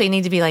actually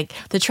needed to be like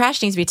the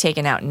trash needs to be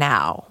taken out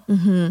now.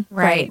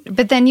 Right.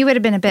 But then you would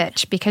have been a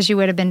bitch because you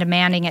would have been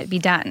demanding it be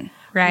done.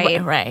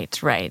 Right.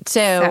 Right.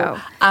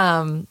 So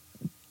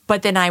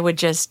but then I would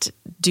just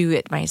do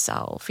it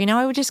myself.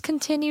 I would just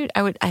continue.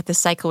 The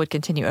cycle would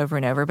continue over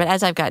and over. But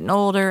as I've gotten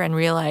older and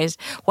realized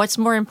what's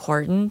more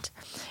important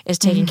is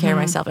taking care of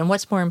myself, and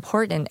what's more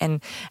important,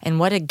 and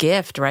what a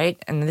gift, right?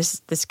 And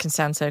this can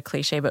sound so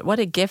cliche, but what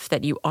a gift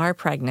that you are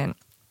pregnant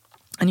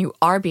and you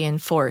are being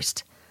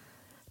forced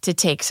to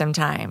take some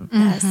time.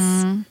 Yes.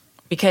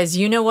 Because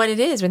you know what it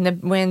is when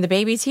the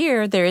baby's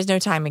here, there is no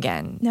time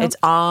again. Nope. It's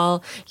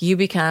all you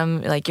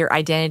become like your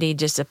identity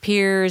just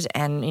appears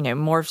and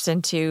morphs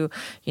into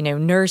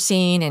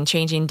nursing and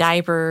changing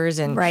diapers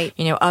and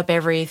up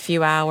every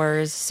few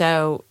hours.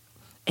 So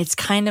it's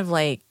kind of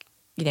like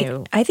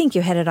I think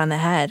you hit it on the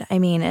head. I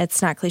mean,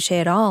 it's not cliche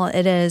at all.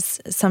 It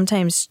is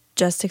sometimes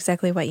just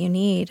exactly what you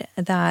need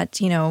that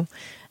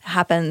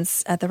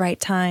happens at the right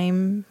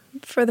time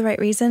for the right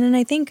reason. And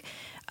I think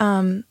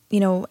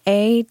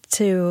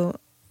to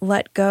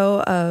let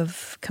go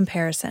of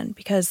comparison,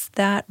 because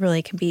that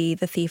really can be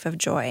the thief of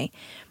joy.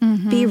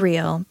 Mm-hmm. Be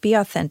real, be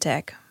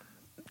authentic,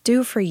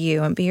 do for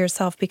you and be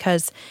yourself,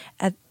 because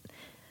at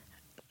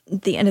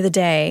the end of the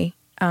day,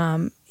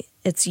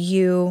 it's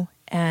you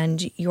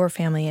and your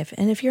family.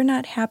 If you're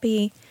not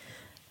happy,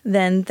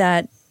 then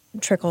that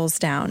trickles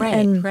down.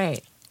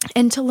 Right.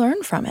 And to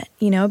learn from it,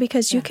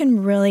 because you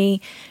can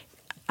really,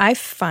 I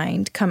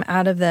find, come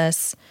out of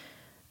this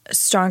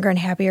stronger and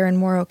happier and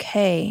more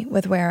okay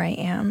with where I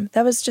am.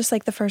 That was just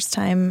like the first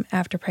time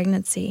after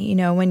pregnancy.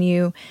 When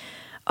you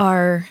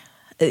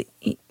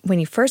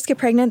first get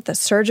pregnant, the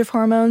surge of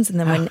hormones, and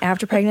then when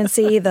after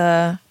pregnancy,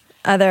 the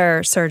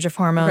other surge of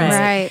hormones,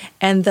 right?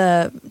 And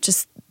the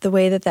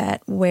way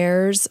that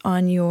wears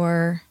on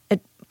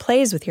it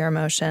plays with your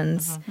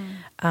emotions,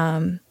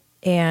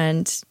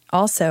 and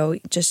also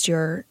just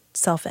your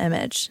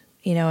self-image,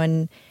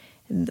 and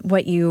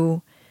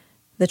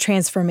the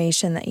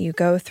transformation that you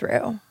go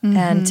through,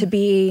 and to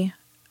be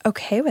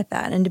okay with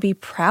that and to be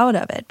proud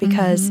of it,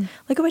 because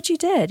look at what you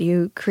did.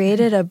 You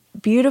created a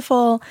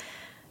beautiful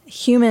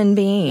human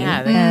being,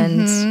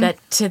 and that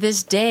to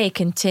this day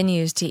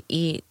continues to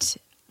eat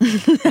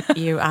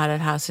you out of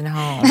house and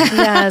home.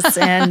 Yes,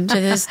 and to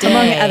this day,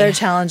 among other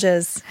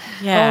challenges,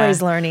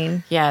 always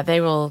learning. Yeah, they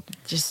will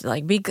just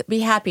like be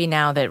happy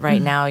now that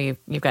right now you've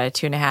got a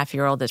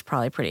 2.5-year-old that's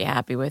probably pretty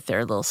happy with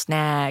their little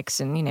snacks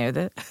and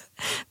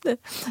the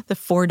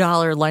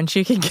 $4 lunch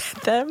you can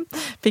get them,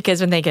 because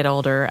when they get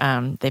older,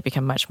 they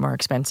become much more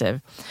expensive.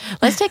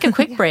 Let's take a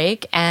quick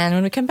break, and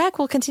when we come back,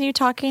 we'll continue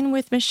talking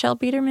with Michelle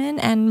Biederman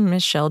and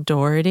Michelle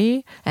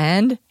Doherty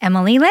and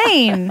Emily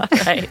Lane. All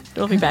right,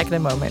 we'll be back in a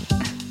moment.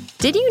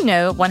 Did you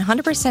know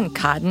 100%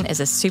 cotton is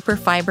a super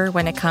fiber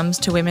when it comes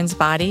to women's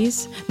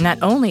bodies? Not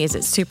only is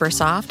it super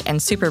soft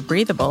and super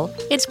breathable,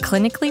 it's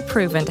clinically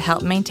proven to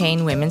help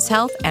maintain women's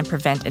health and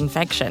prevent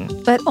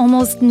infection. But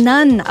almost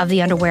none of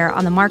the underwear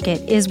on the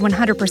market is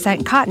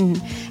 100%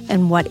 cotton,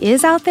 and what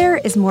is out there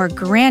is more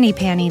granny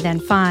panty than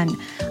fun.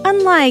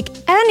 Unlike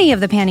any of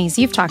the panties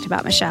you've talked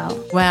about,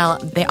 Michelle. Well,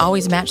 they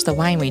always match the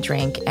wine we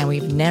drink, and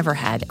we've never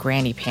had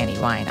granny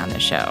panty wine on the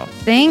show.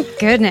 Thank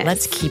goodness.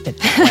 Let's keep it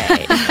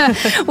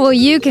that way. Well,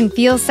 you can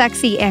feel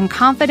sexy and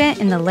confident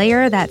in the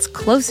layer that's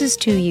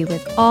closest to you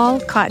with all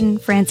cotton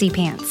Francie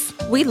pants.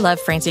 We love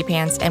Francie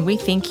Pants, and we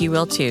think you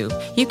will too.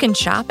 You can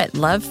shop at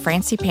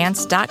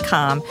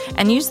lovefranciepants.com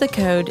and use the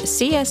code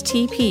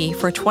CSTP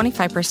for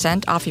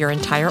 25% off your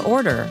entire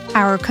order.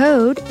 Our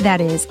code, that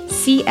is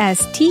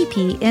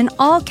CSTP in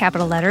all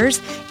capital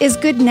letters, is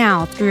good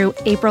now through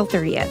April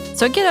 30th.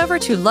 So get over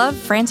to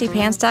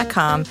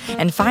lovefranciepants.com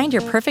and find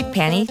your perfect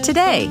panty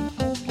today.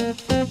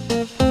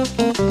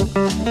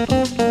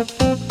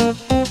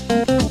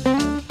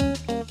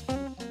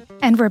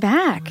 And we're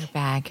back.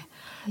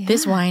 Yeah.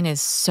 This wine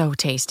is so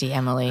tasty,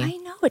 Emily. I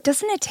know.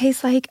 Doesn't it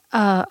taste like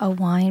a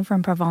wine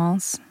from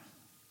Provence?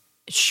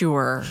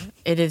 Sure,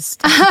 it is.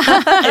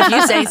 If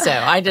you say so.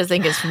 I just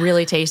think it's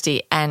really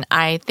tasty. And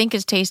I think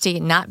it's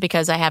tasty not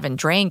because I haven't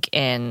drank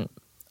in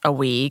a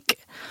week.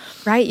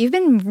 Right. You've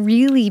been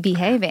really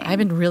behaving. I've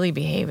been really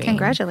behaving.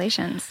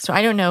 Congratulations. So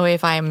I don't know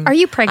if I'm... Are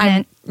you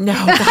pregnant? No.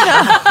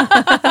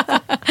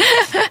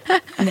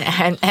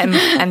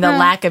 and the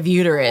lack of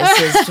uterus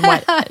is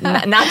what...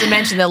 Not to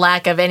mention the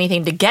lack of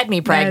anything to get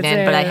me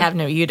pregnant, but I have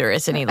no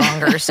uterus any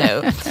longer.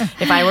 So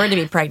if I were to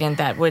be pregnant,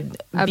 that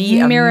would be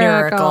a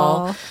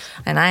miracle.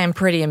 And I am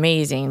pretty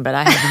amazing, but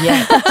I have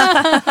yet...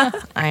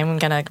 I'm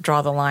going to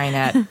draw the line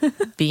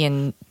at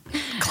being...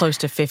 close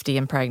to 50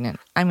 and pregnant.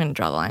 I'm going to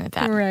draw the line at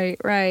that.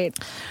 Right.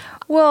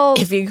 Well,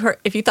 if you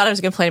thought I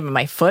was complaining about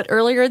my foot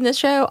earlier in this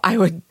show, I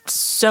would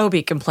so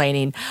be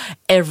complaining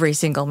every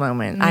single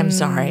moment. I'm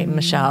sorry,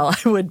 Michelle.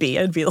 I would be.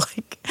 I'd be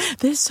like,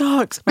 this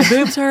sucks. My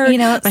boobs hurt.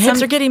 My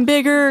hips are getting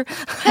bigger.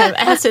 I have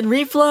acid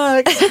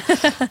reflux.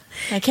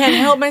 I can't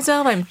help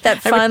myself.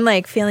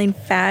 Feeling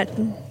fat.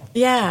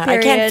 Yeah,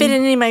 period. I can't fit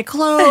in any of my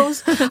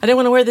clothes. I don't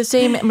want to wear the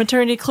same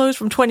maternity clothes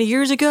from 20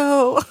 years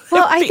ago.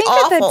 Well, I think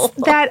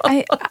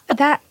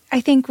that I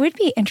think would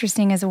be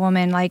interesting as a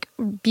woman. Like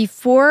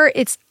before,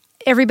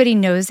 everybody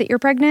knows that you're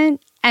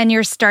pregnant, and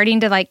you're starting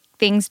to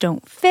things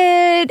don't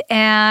fit,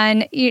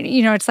 and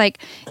it's like,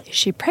 is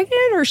she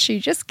pregnant or is she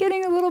just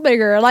getting a little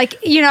bigger? I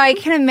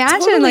can imagine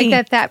totally.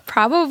 that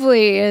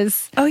probably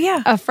is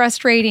a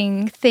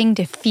frustrating thing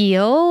to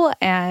feel.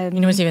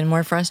 And what's even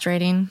more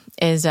frustrating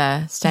is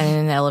standing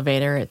in the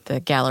elevator at the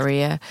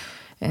Galleria,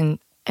 and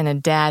a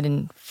dad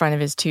in front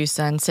of his two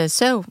sons says,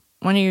 "So,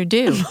 when are you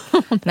due?"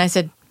 And I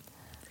said,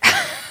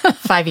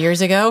 5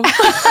 years ago.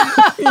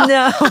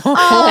 No. And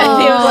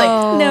he was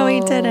like, No, he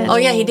didn't. oh,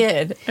 yeah, he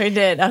did. He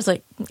did. I was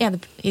like, yeah,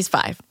 he's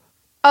 5.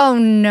 Oh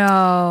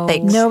no!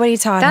 Thanks. Nobody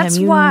taught That's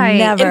him. You why.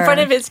 never. In front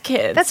of his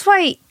kids. That's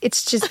why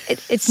it's just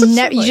it's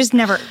you just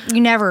never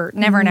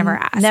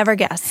ask. Never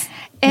guess.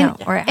 And,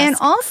 no, or ask. and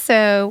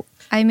also,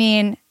 I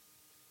mean,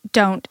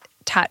 don't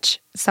touch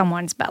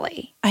someone's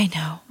belly. I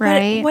know.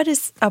 Right? What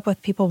is up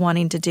with people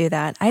wanting to do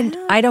that?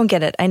 I don't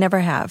get it. I never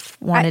have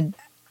wanted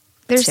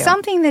There's to.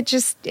 something that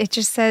just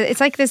says,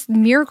 it's like this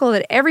miracle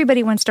that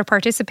everybody wants to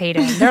participate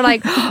in. They're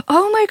like,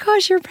 oh my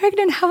gosh, you're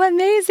pregnant. How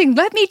amazing.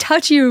 Let me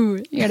touch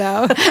you, you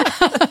know?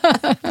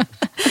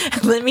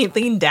 Let me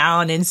lean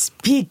down and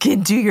speak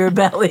into your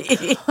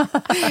belly.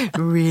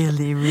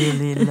 Really,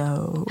 really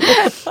low.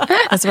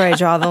 That's where I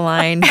draw the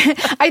line.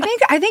 I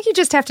think you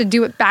just have to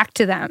do it back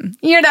to them,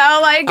 you know?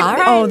 Like, All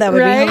right. Oh, that would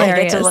Right? be I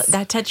get hilarious.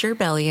 to touch your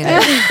belly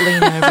and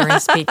lean over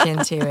and speak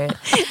into it.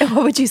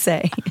 What would you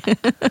say?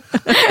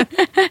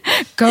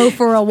 go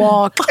for a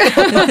walk.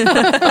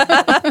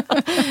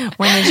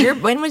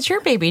 When was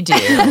your baby due?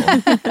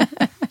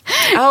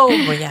 Oh,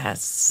 well,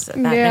 yes. That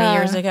many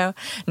years ago.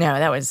 No,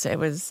 it was, I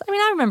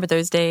mean, I remember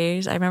those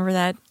days. I remember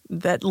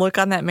that look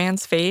on that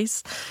man's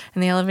face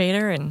in the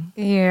elevator. And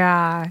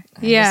Yeah.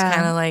 just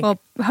kinda like- well,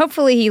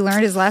 hopefully he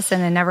learned his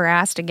lesson and never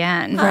asked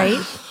again. Right?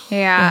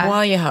 Yeah.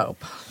 well, you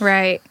hope.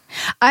 Right.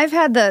 I've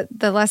had the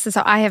lessons.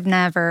 So I've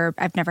never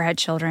had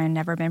children,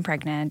 never been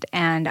pregnant,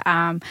 and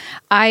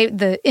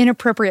the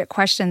inappropriate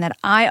question that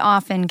I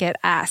often get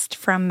asked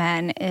from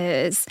men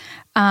is,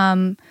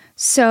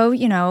 so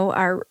you know,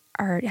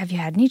 have you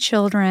had any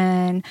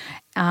children?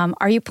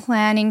 Are you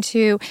planning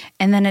to?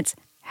 And then it's,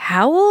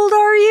 how old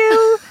are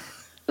you?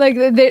 Like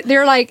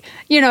they're like,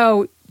 you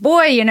know,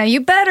 boy, you know,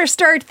 you better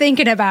start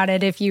thinking about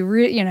it if you,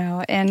 you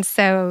know. And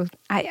so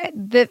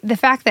the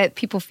fact that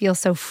people feel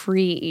so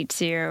free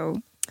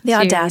to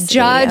audacity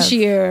judge of-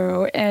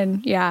 you,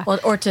 and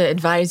Well, or to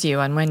advise you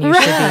on when you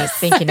should be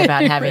thinking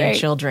about having Right.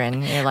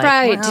 children. You're like,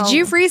 right? well, Did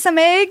you freeze some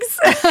eggs?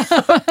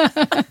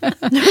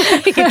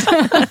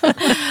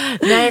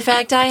 Matter of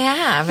fact, I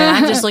have, and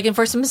I'm just looking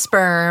for some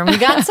sperm. You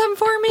got some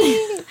for me?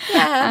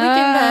 Yeah, we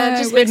can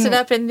just mix it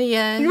up in the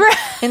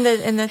in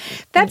the.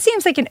 That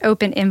seems like an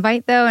open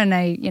invite, though, and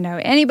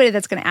anybody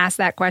that's going to ask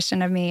that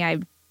question of me,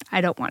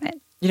 I don't want it.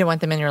 You don't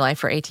want them in your life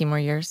for 18 more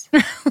years,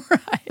 right?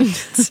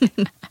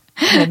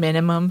 The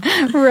minimum.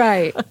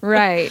 Right.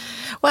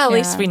 Well, at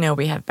least Yeah. we know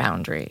we have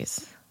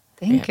boundaries.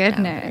 Thank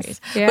goodness.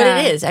 Yeah. But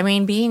it is. I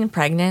mean, being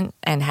pregnant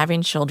and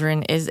having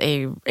children it's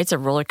a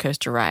roller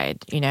coaster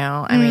ride, you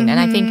know? I mean, and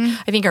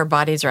I think our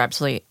bodies are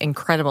absolutely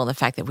incredible, the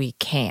fact that we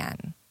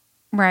can.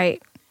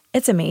 Right.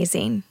 It's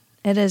amazing.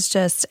 It is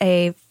just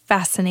a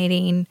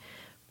fascinating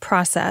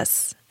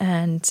process,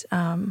 and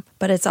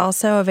but it's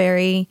also a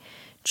very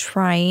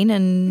trying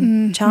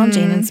and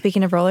challenging. And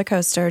speaking of roller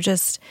coaster,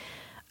 just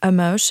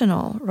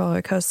emotional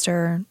roller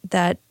coaster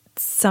that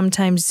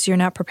sometimes you're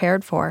not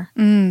prepared for.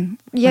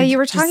 Yeah, you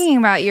were talking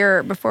about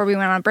before we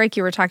went on break,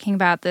 you were talking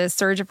about the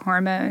surge of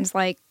hormones,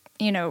 like,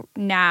 you know,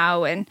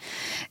 now, and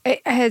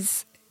it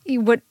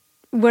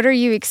what are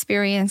you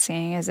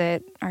experiencing?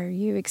 Are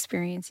you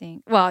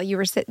experiencing, well,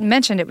 you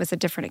mentioned it was a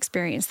different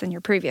experience than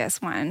your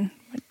previous one.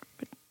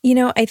 You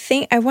know,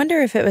 I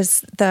wonder if it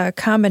was the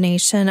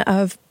combination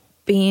of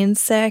being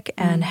sick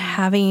and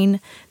having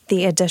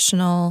the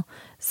additional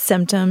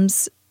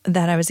symptoms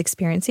that I was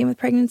experiencing with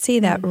pregnancy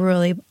that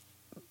really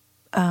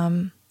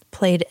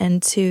played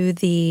into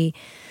the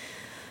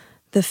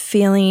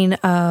feeling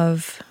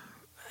of,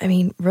 I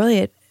mean,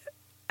 really,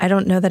 I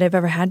don't know that I've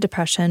ever had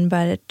depression,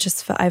 but it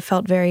just, I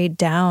felt very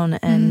down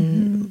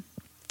and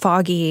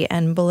foggy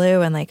and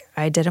blue, and like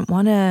I didn't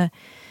want to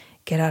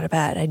get out of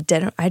bed.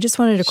 I just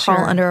wanted to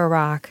crawl under a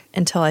rock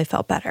until I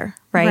felt better,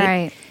 right?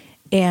 Right.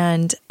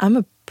 And I'm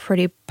a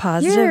pretty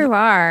positive, You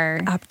are.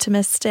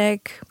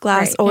 optimistic,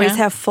 glass Right. always Yeah.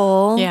 half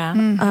full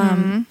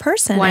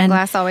person. Wine And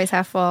glass always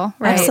half full.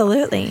 Right.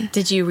 absolutely.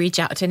 Did you reach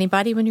out to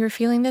anybody when you were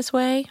feeling this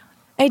way?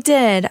 I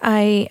did.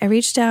 I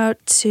reached out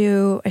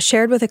I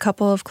shared with a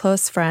couple of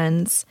close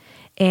friends,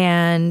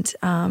 and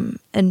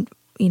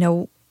you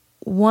know,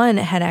 one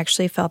had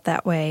actually felt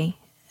that way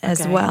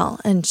as Okay. well.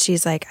 And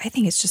she's like, I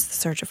think it's just the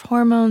surge of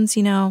hormones,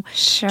 you know.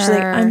 Sure. She's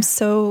like, I'm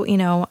so, you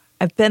know,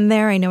 I've been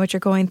there. I know what you're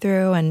going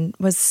through, and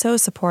was so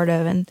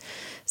supportive and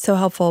so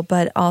helpful.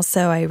 But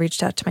also I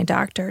reached out to my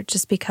doctor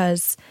just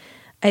because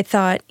I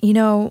thought, you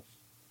know,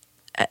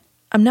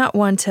 I'm not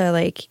one to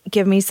like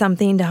give me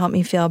something to help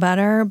me feel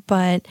better,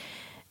 but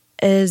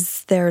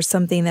is there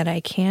something that I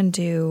can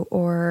do,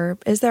 or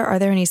are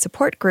there any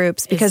support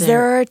groups? Because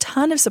there are a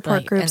ton of support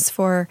Right, groups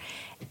for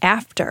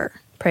after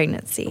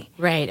pregnancy.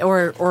 Right.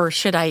 Or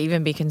should I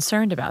even be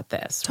concerned about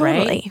this?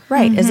 Totally.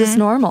 Right. Is this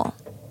normal?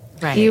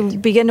 Right. You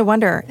begin to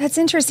wonder, That's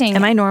interesting.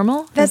 am I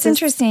normal? That's Is this-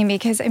 interesting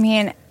because, I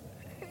mean,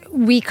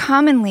 we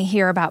commonly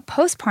hear about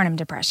postpartum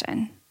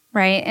depression,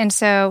 right? And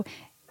so,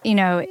 you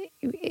know,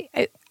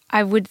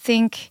 I would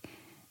think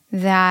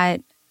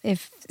that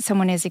if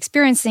someone is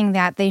experiencing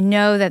that, they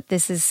know that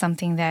this is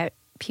something that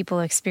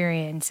people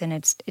experience, and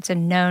it's a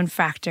known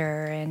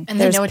factor. And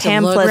there's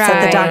pamphlets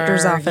at the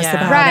doctor's office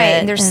about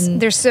it. And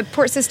there's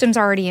support systems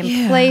already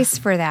in place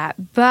for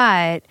that.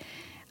 But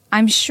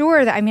I'm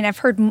sure that,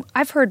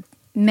 I've heard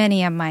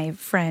many of my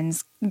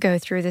friends go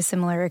through the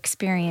similar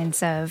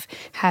experience of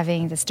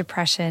having this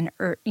depression,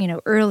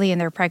 early in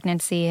their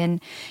pregnancy, and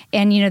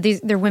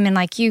they're women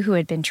like you who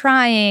had been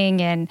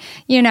trying, and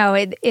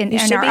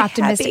and are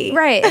optimistic,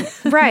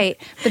 happy. right.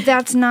 But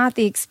that's not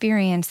the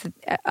experience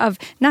of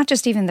not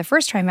just even the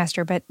first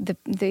trimester, but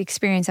the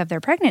experience of their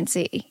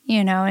pregnancy,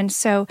 And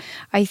so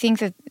I think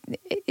that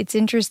it's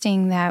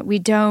interesting that we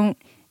don't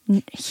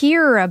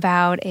hear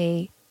about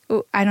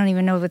I don't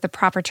even know what the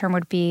proper term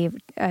would be.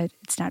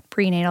 It's not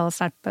prenatal. It's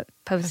not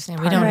postpartum.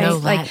 We don't know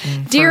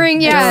Latin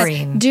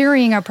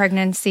during a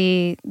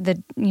pregnancy,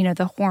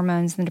 the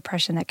hormones and the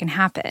depression that can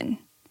happen.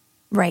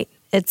 Right.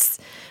 It's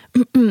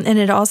and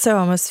it also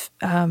almost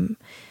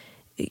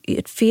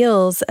it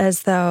feels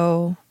as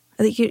though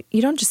you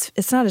don't just.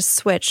 It's not a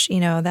switch,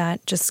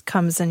 that just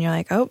comes and you're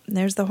like, oh,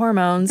 there's the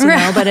hormones,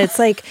 But it's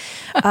like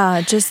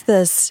just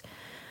this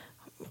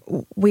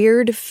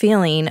weird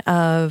feeling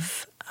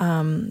of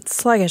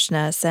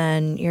sluggishness,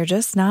 and you're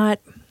just not.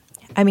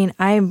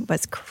 I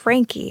was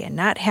cranky and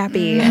not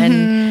happy,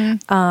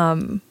 and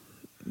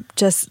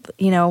just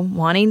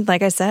wanting,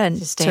 like I said,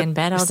 to stay in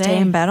bed all day. Stay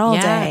in bed all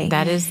day.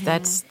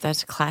 That's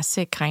a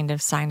classic kind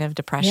of sign of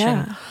depression.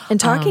 Yeah. And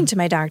talking to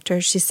my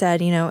doctor, she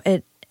said,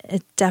 it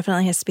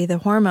definitely has to be the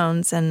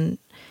hormones, and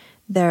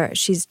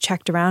she's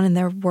checked around, and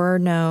there were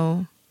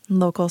no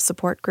local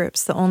support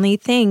groups. The only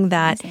thing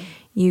that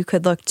you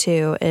could look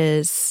to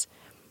is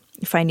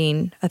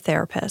finding a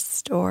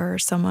or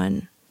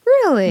someone.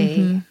 Really?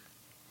 Mm-hmm.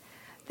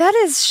 That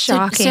is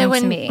shocking to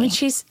me. When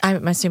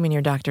I'm assuming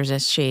your doctor's a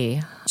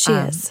she. She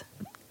is.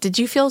 Did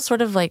you feel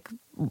sort of like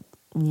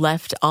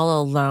left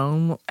all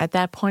alone at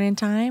that point in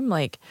time?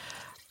 Like,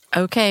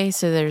 okay,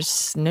 so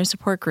there's no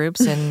support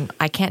groups, and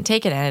I can't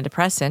take an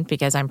antidepressant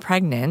because I'm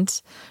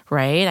pregnant,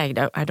 right? I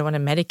don't want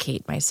to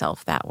medicate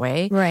myself that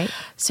way. Right.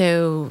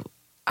 So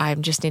I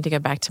just need to go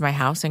back to my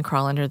house and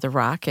crawl under the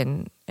rock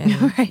and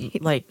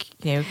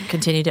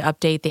continue to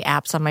update the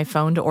apps on my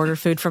phone to order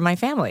food for my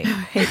family.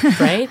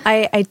 Right?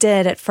 I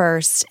did at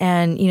first,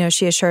 and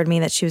she assured me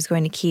that she was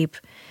going to keep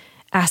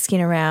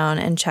asking around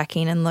and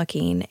checking and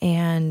looking,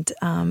 and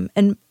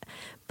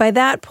by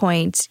that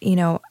point,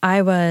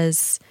 I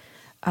was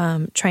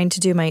trying to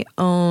do my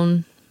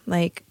own.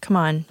 Like, come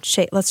on,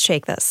 let's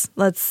shake this.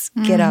 Let's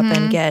get up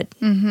and get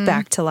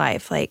back to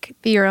life. Like,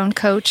 be your own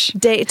coach.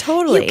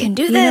 Totally. You can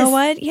do this. You know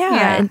what?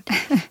 Yeah.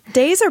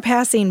 Days are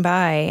passing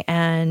by,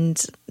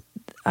 and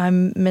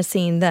I'm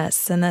missing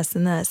this and this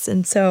and this.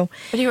 And so.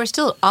 But you were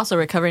still also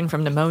recovering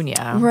from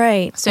pneumonia.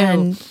 Right. So,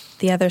 and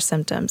the other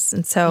symptoms.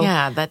 And so.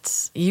 Yeah,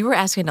 you were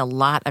asking a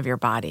lot of your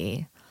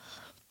body.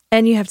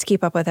 And you have to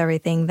keep up with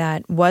everything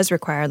that was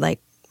required, like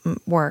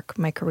work,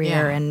 my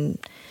career, and.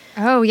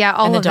 Oh, yeah,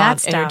 all of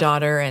that stuff. And your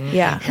daughter and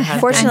yeah. your husband.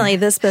 Fortunately,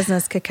 this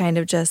business could kind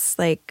of just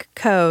like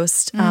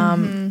coast.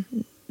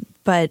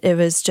 But it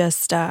was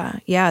just,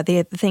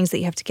 the things that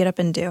you have to get up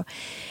and do.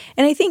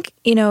 And I think,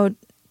 to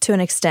an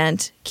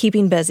extent,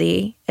 keeping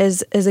busy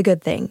is a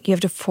good thing. You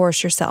have to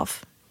force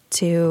yourself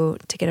to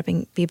get up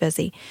and be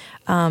busy.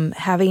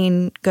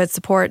 Having good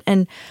support.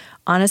 And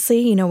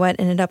honestly, what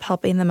ended up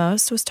helping the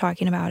most was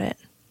talking about it.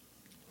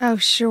 Oh,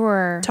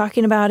 sure.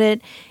 Talking about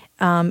it.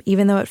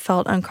 Even though it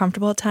felt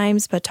uncomfortable at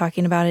times, but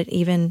talking about it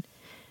even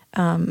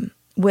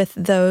with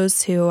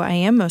those who I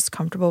am most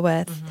comfortable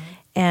with,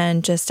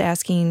 and just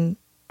asking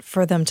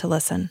for them to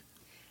listen.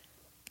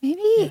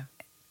 Maybe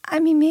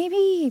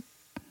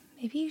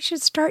you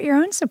should start your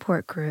own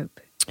support group.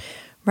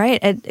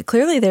 Right.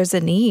 Clearly there's a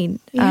need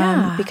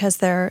because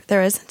there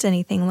isn't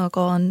anything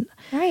local. And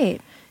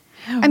right.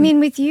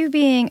 With you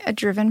being a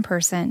driven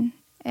person,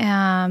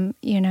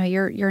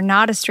 you're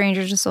not a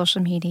stranger to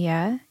social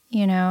media.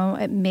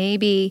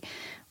 Maybe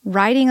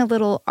writing a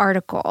little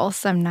article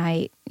some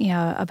night,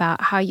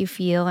 about how you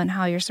feel and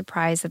how you're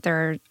surprised that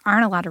there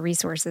aren't a lot of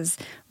resources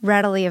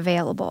readily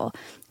available.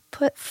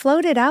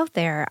 Float it out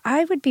there.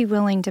 I would be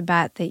willing to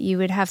bet that you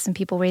would have some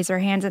people raise their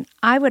hands, and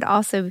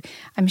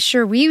I'm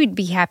sure we would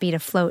be happy to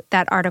float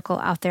that article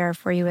out there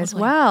for you as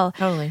well.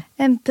 Totally.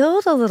 And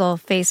build a little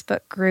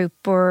Facebook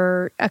group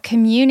or a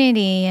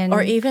community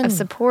or even of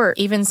support.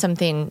 Even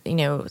something,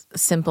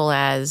 simple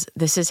as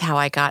this is how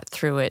I got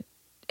through it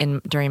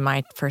during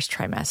my first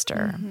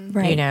trimester.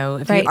 Right.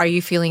 Are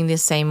you feeling the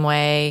same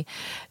way?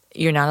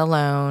 You're not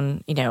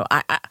alone.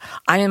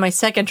 I'm in my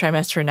second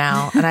trimester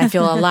now, and I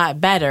feel a lot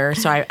better.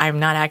 So I'm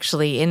not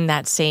actually in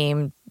that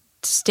same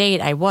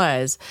state I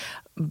was.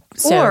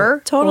 So,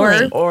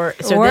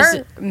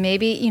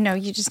 maybe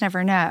you just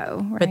never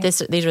know. Right? But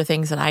these are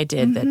things that I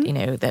did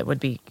that that would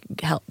be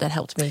that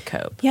helped me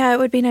cope. Yeah, it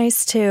would be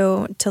nice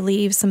to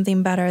leave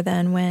something better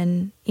than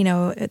when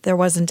there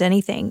wasn't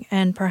anything,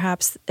 and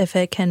perhaps if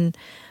it can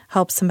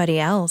help somebody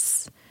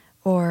else,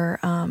 or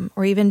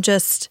even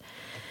just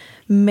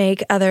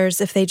make others,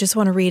 if they just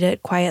want to read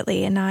it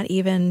quietly and not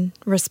even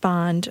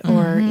respond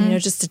or,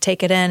 just to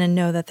take it in and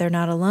know that they're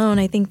not alone.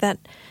 I think that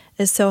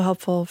is so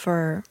helpful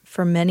for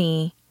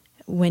many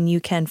when you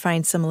can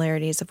find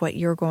similarities of what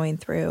you're going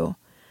through.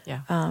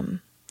 Yeah.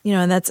 And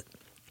that's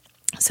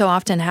so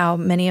often how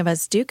many of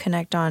us do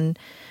connect on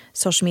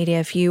social media.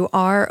 If you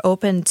are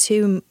open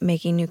to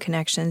making new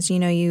connections,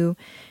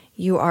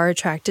 you are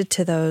attracted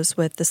to those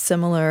with the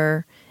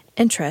similar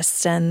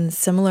interests and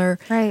similar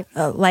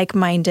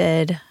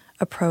like-minded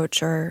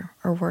approach or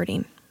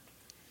wording.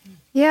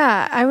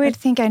 Yeah, I would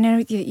think, I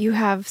know you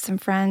have some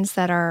friends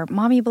that are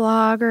mommy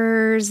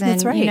bloggers, and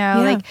That's right.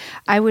 like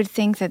I would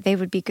think that they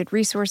would be good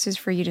resources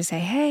for you to say,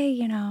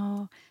 hey,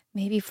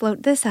 maybe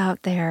float this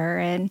out there.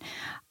 And,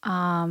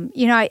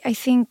 I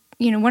think,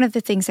 one of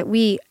the things that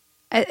we,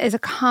 as a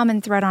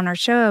common thread on our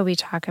show, we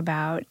talk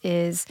about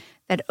is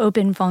that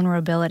open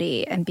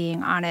vulnerability and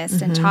being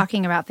honest and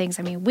talking about things.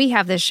 I mean, we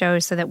have this show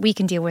so that we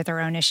can deal with our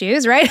own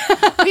issues, right?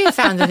 We have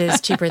found that it is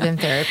cheaper than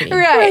therapy.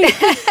 Right.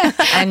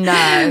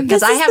 And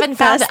because I haven't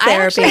found a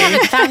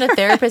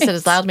therapist that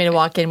has allowed me to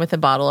walk in with a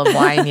bottle of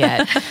wine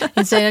yet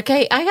and say,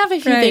 okay, I have a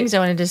few things I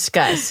want to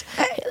discuss.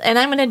 And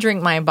I'm going to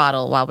drink my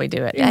bottle while we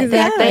do it.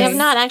 Exactly. They have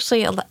not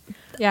actually...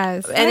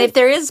 Yes. And if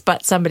there is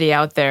somebody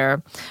out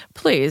there,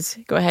 please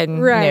go ahead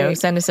and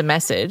send us a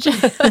message.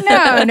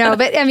 No,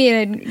 but I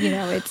mean,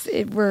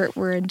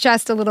 we're in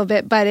jest a little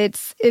bit, but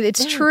it's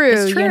true.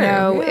 It's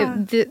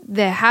true.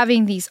 The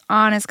having these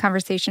honest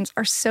conversations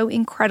are so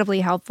incredibly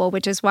helpful,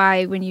 which is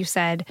why when you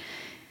said,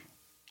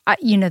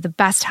 the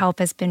best help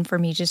has been for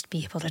me just to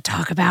be able to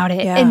talk about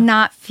it and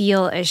not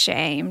feel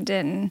ashamed.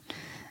 And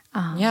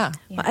Well,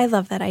 I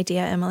love that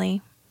idea,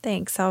 Emily.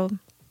 Thanks. I'll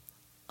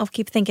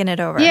keep thinking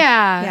it over.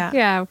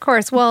 Yeah, of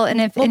course. Well,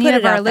 and if any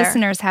of our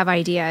listeners have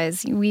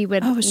ideas, we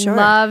would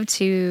love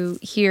to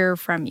hear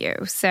from you.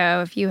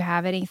 So if you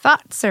have any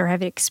thoughts or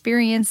have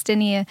experienced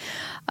any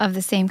of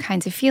the same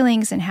kinds of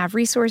feelings and have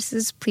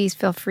resources, please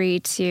feel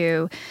free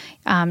to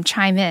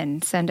chime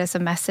in. Send us a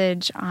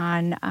message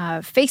on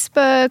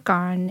Facebook,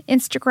 on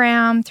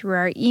Instagram, through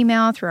our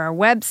email, through our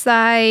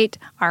website,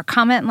 our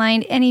comment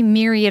line, any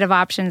myriad of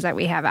options that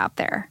we have out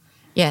there.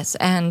 Yes,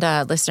 and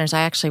listeners,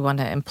 I actually want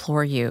to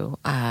implore you,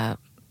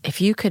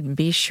 if you could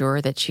be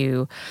sure that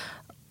you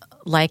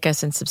like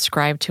us and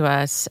subscribe to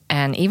us,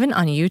 and even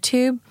on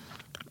YouTube,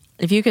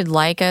 if you could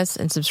like us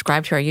and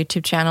subscribe to our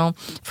YouTube channel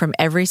from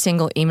every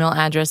single email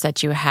address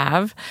that you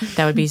have,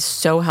 that would be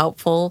so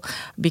helpful,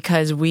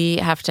 because we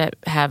have to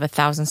have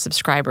 1,000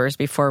 subscribers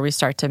before we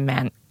start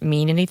to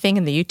mean anything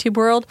in the YouTube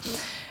world,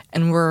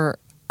 and we're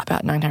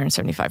about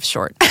 975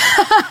 short.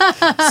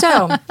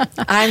 So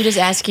I'm just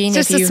asking.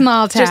 Just a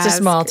small task. Just a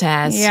small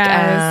task.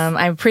 Yes.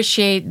 I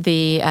appreciate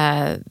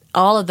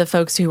all of the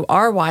folks who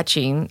are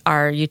watching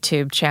our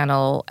YouTube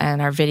channel and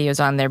our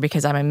videos on there,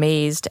 because I'm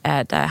amazed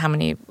at how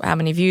many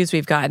views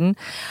we've gotten.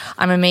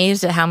 I'm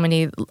amazed at how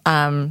many.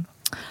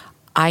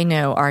 I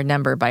know our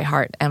number by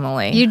heart,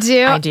 Emily. You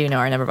do? I do know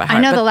our number by heart.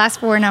 I know the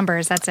last 4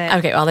 numbers. That's it.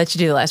 Okay, I'll let you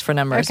do the last 4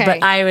 numbers. Okay.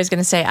 But I was going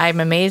to say I'm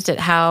amazed at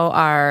how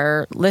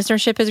our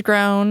listenership has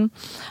grown,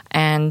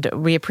 and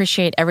we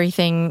appreciate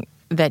everything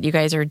that you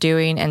guys are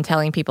doing and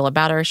telling people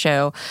about our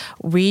show.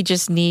 We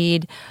just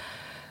need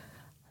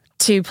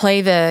to play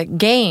the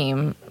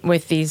game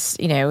with these,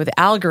 the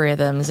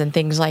algorithms and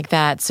things like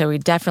that. So we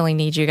definitely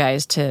need you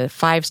guys to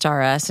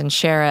 5-star us and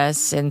share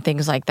us and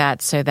things like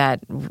that, so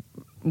that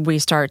we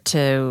start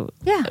to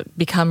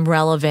become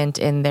relevant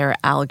in their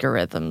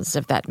algorithms,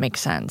 if that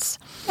makes sense.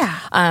 Yeah.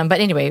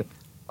 But anyway,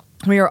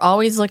 we are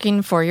always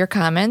looking for your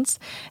comments,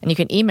 and you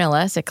can email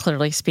us at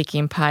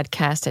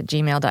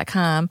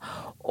clearlyspeakingpodcast@gmail.com,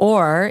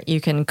 or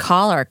you can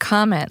call our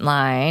comment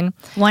line.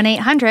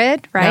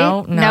 1-800,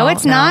 right? No,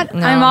 it's not.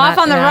 I'm off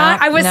on the wrong.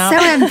 I was so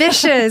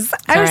ambitious.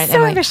 I was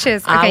so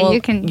ambitious.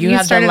 Okay, you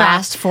have the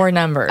last 4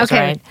 numbers,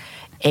 right?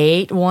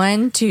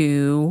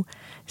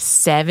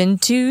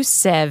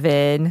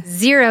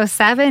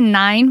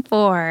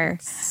 812-727-0794.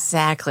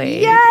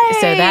 Exactly. Yay!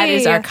 So that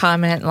is our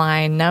comment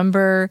line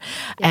number.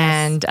 Yes.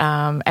 And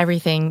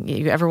everything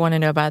you ever want to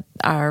know about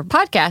our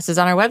podcast is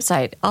on our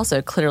website,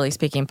 also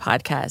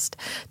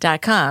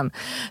clearlyspeakingpodcast.com.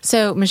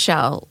 So,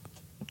 Michelle,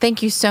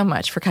 thank you so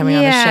much for coming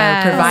on the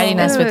show, providing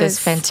us with this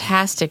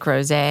fantastic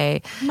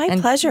rosé. My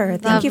pleasure.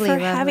 Thank you for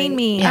having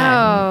me.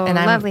 Yeah. And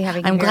lovely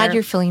having you. I'm glad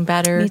you're feeling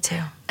better. Me too.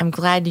 I'm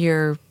glad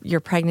your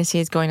pregnancy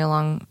is going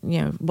along,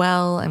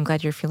 well. I'm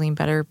glad you're feeling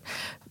better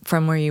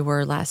from where you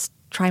were last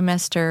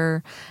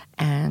trimester.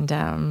 And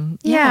and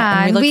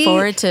we look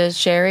forward to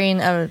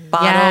sharing a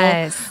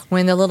bottle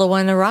when the little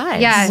one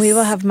arrives. Yes. We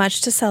will have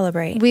much to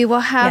celebrate. We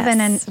will have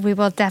we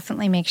will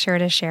definitely make sure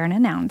to share an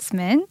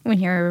announcement when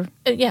your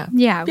when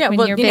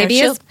your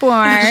baby is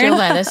born. She'll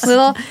let us.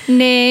 Little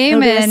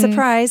name. It'll be a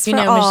surprise for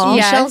all.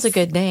 Michelle's a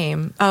good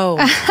name. Oh,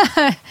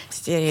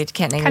 you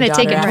can't name your daughter. Kind of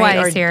take it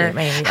twice here.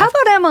 How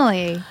about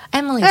Emily?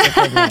 Emily's a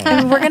good name.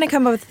 And we're going to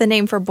come up with the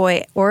name for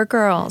boy or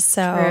girl.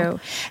 So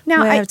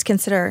now I have to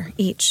consider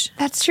each.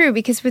 That's true,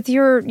 because with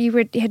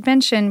you had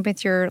mentioned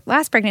with your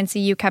last pregnancy,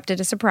 you kept it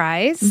a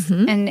surprise,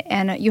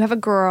 and you have a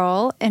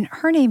girl, and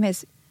her name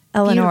is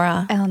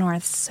Eleonora. Eleonora,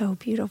 is so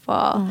beautiful.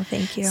 Oh,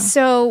 thank you.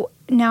 So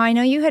now I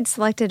know you had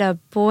selected a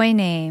boy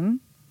name.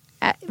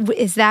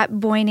 Is that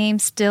boy name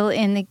still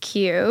in the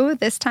queue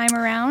this time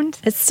around?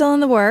 It's still in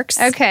the works.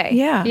 Okay.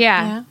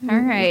 Yeah. All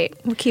right.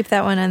 We'll keep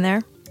that one in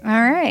there. All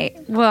right.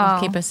 Well,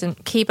 keep us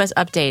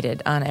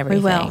updated on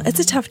everything. We will. It's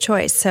a tough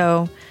choice,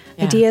 so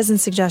ideas and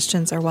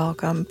suggestions are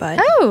welcome.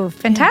 But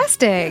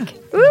fantastic!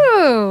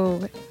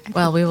 Ooh.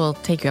 Well, we will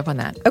take you up on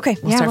that. Okay.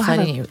 We'll start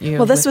flooding you.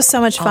 Well, this was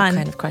so much fun. All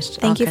kind of questions.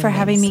 Thank you for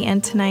having me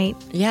in tonight.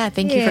 Yeah,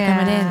 thank you for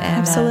coming in. And,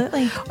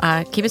 absolutely.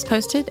 Keep us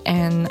posted.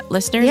 And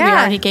listeners, we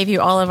already gave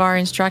you all of our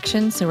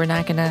instructions, so we're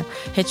not going to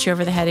hit you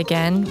over the head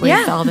again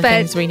with all the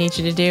things we need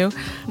you to do.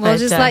 We'll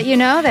just let you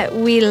know that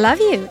we love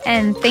you,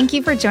 and thank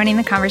you for joining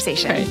the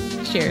conversation.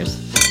 Right.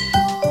 Cheers.